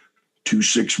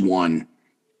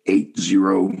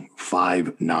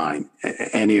 716-261-8059.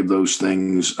 Any of those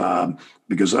things,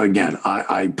 because again,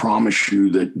 I promise you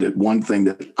that one thing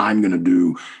that I'm going to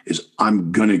do is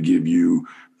I'm going to give you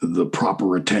the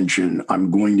proper attention. I'm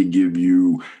going to give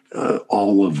you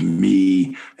all of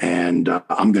me, and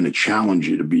I'm going to challenge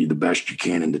you to be the best you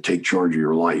can and to take charge of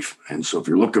your life. And so if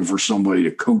you're looking for somebody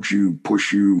to coach you,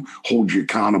 push you, hold you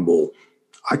accountable,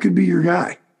 I could be your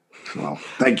guy. Well,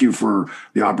 thank you for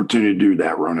the opportunity to do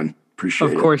that, Ronan.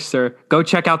 Appreciate it. Of course, sir. Go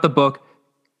check out the book.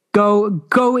 Go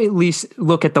at least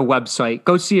look at the website.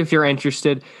 Go see if you're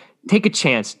interested. Take a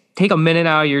chance. Take a minute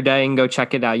out of your day and go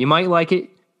check it out. You might like it,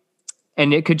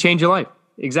 and it could change your life.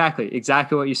 Exactly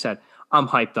what you said. I'm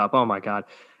hyped up. Oh my God.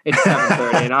 It's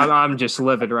 7:30 and I'm just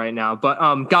livid right now.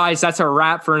 But guys, that's a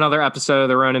wrap for another episode of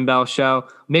the Ronan Bell Show.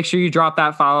 Make sure you drop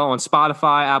that follow on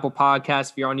Spotify, Apple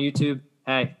Podcasts. If you're on YouTube,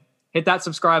 hey, hit that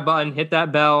subscribe button, hit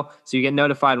that bell so you get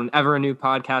notified whenever a new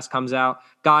podcast comes out.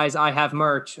 Guys, I have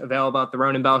merch available at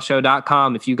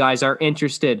theronanbellshow.com. If you guys are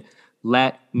interested,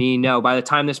 let me know. By the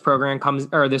time this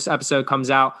episode comes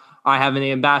out, I have an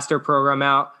ambassador program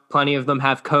out. Plenty of them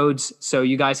have codes, so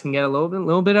you guys can get a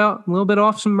little bit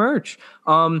off some merch.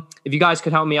 If you guys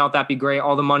could help me out, that'd be great.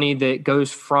 All the money that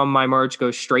goes from my merch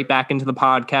goes straight back into the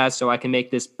podcast, so I can make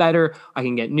this better. I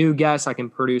can get new guests. I can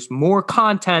produce more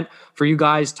content for you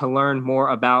guys to learn more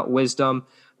about wisdom.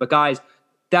 But guys,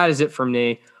 that is it from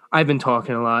me. I've been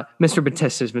talking a lot. Mr.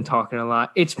 Battista has been talking a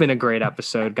lot. It's been a great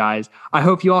episode, guys. I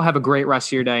hope you all have a great rest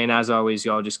of your day, and as always,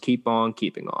 y'all just keep on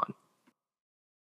keeping on.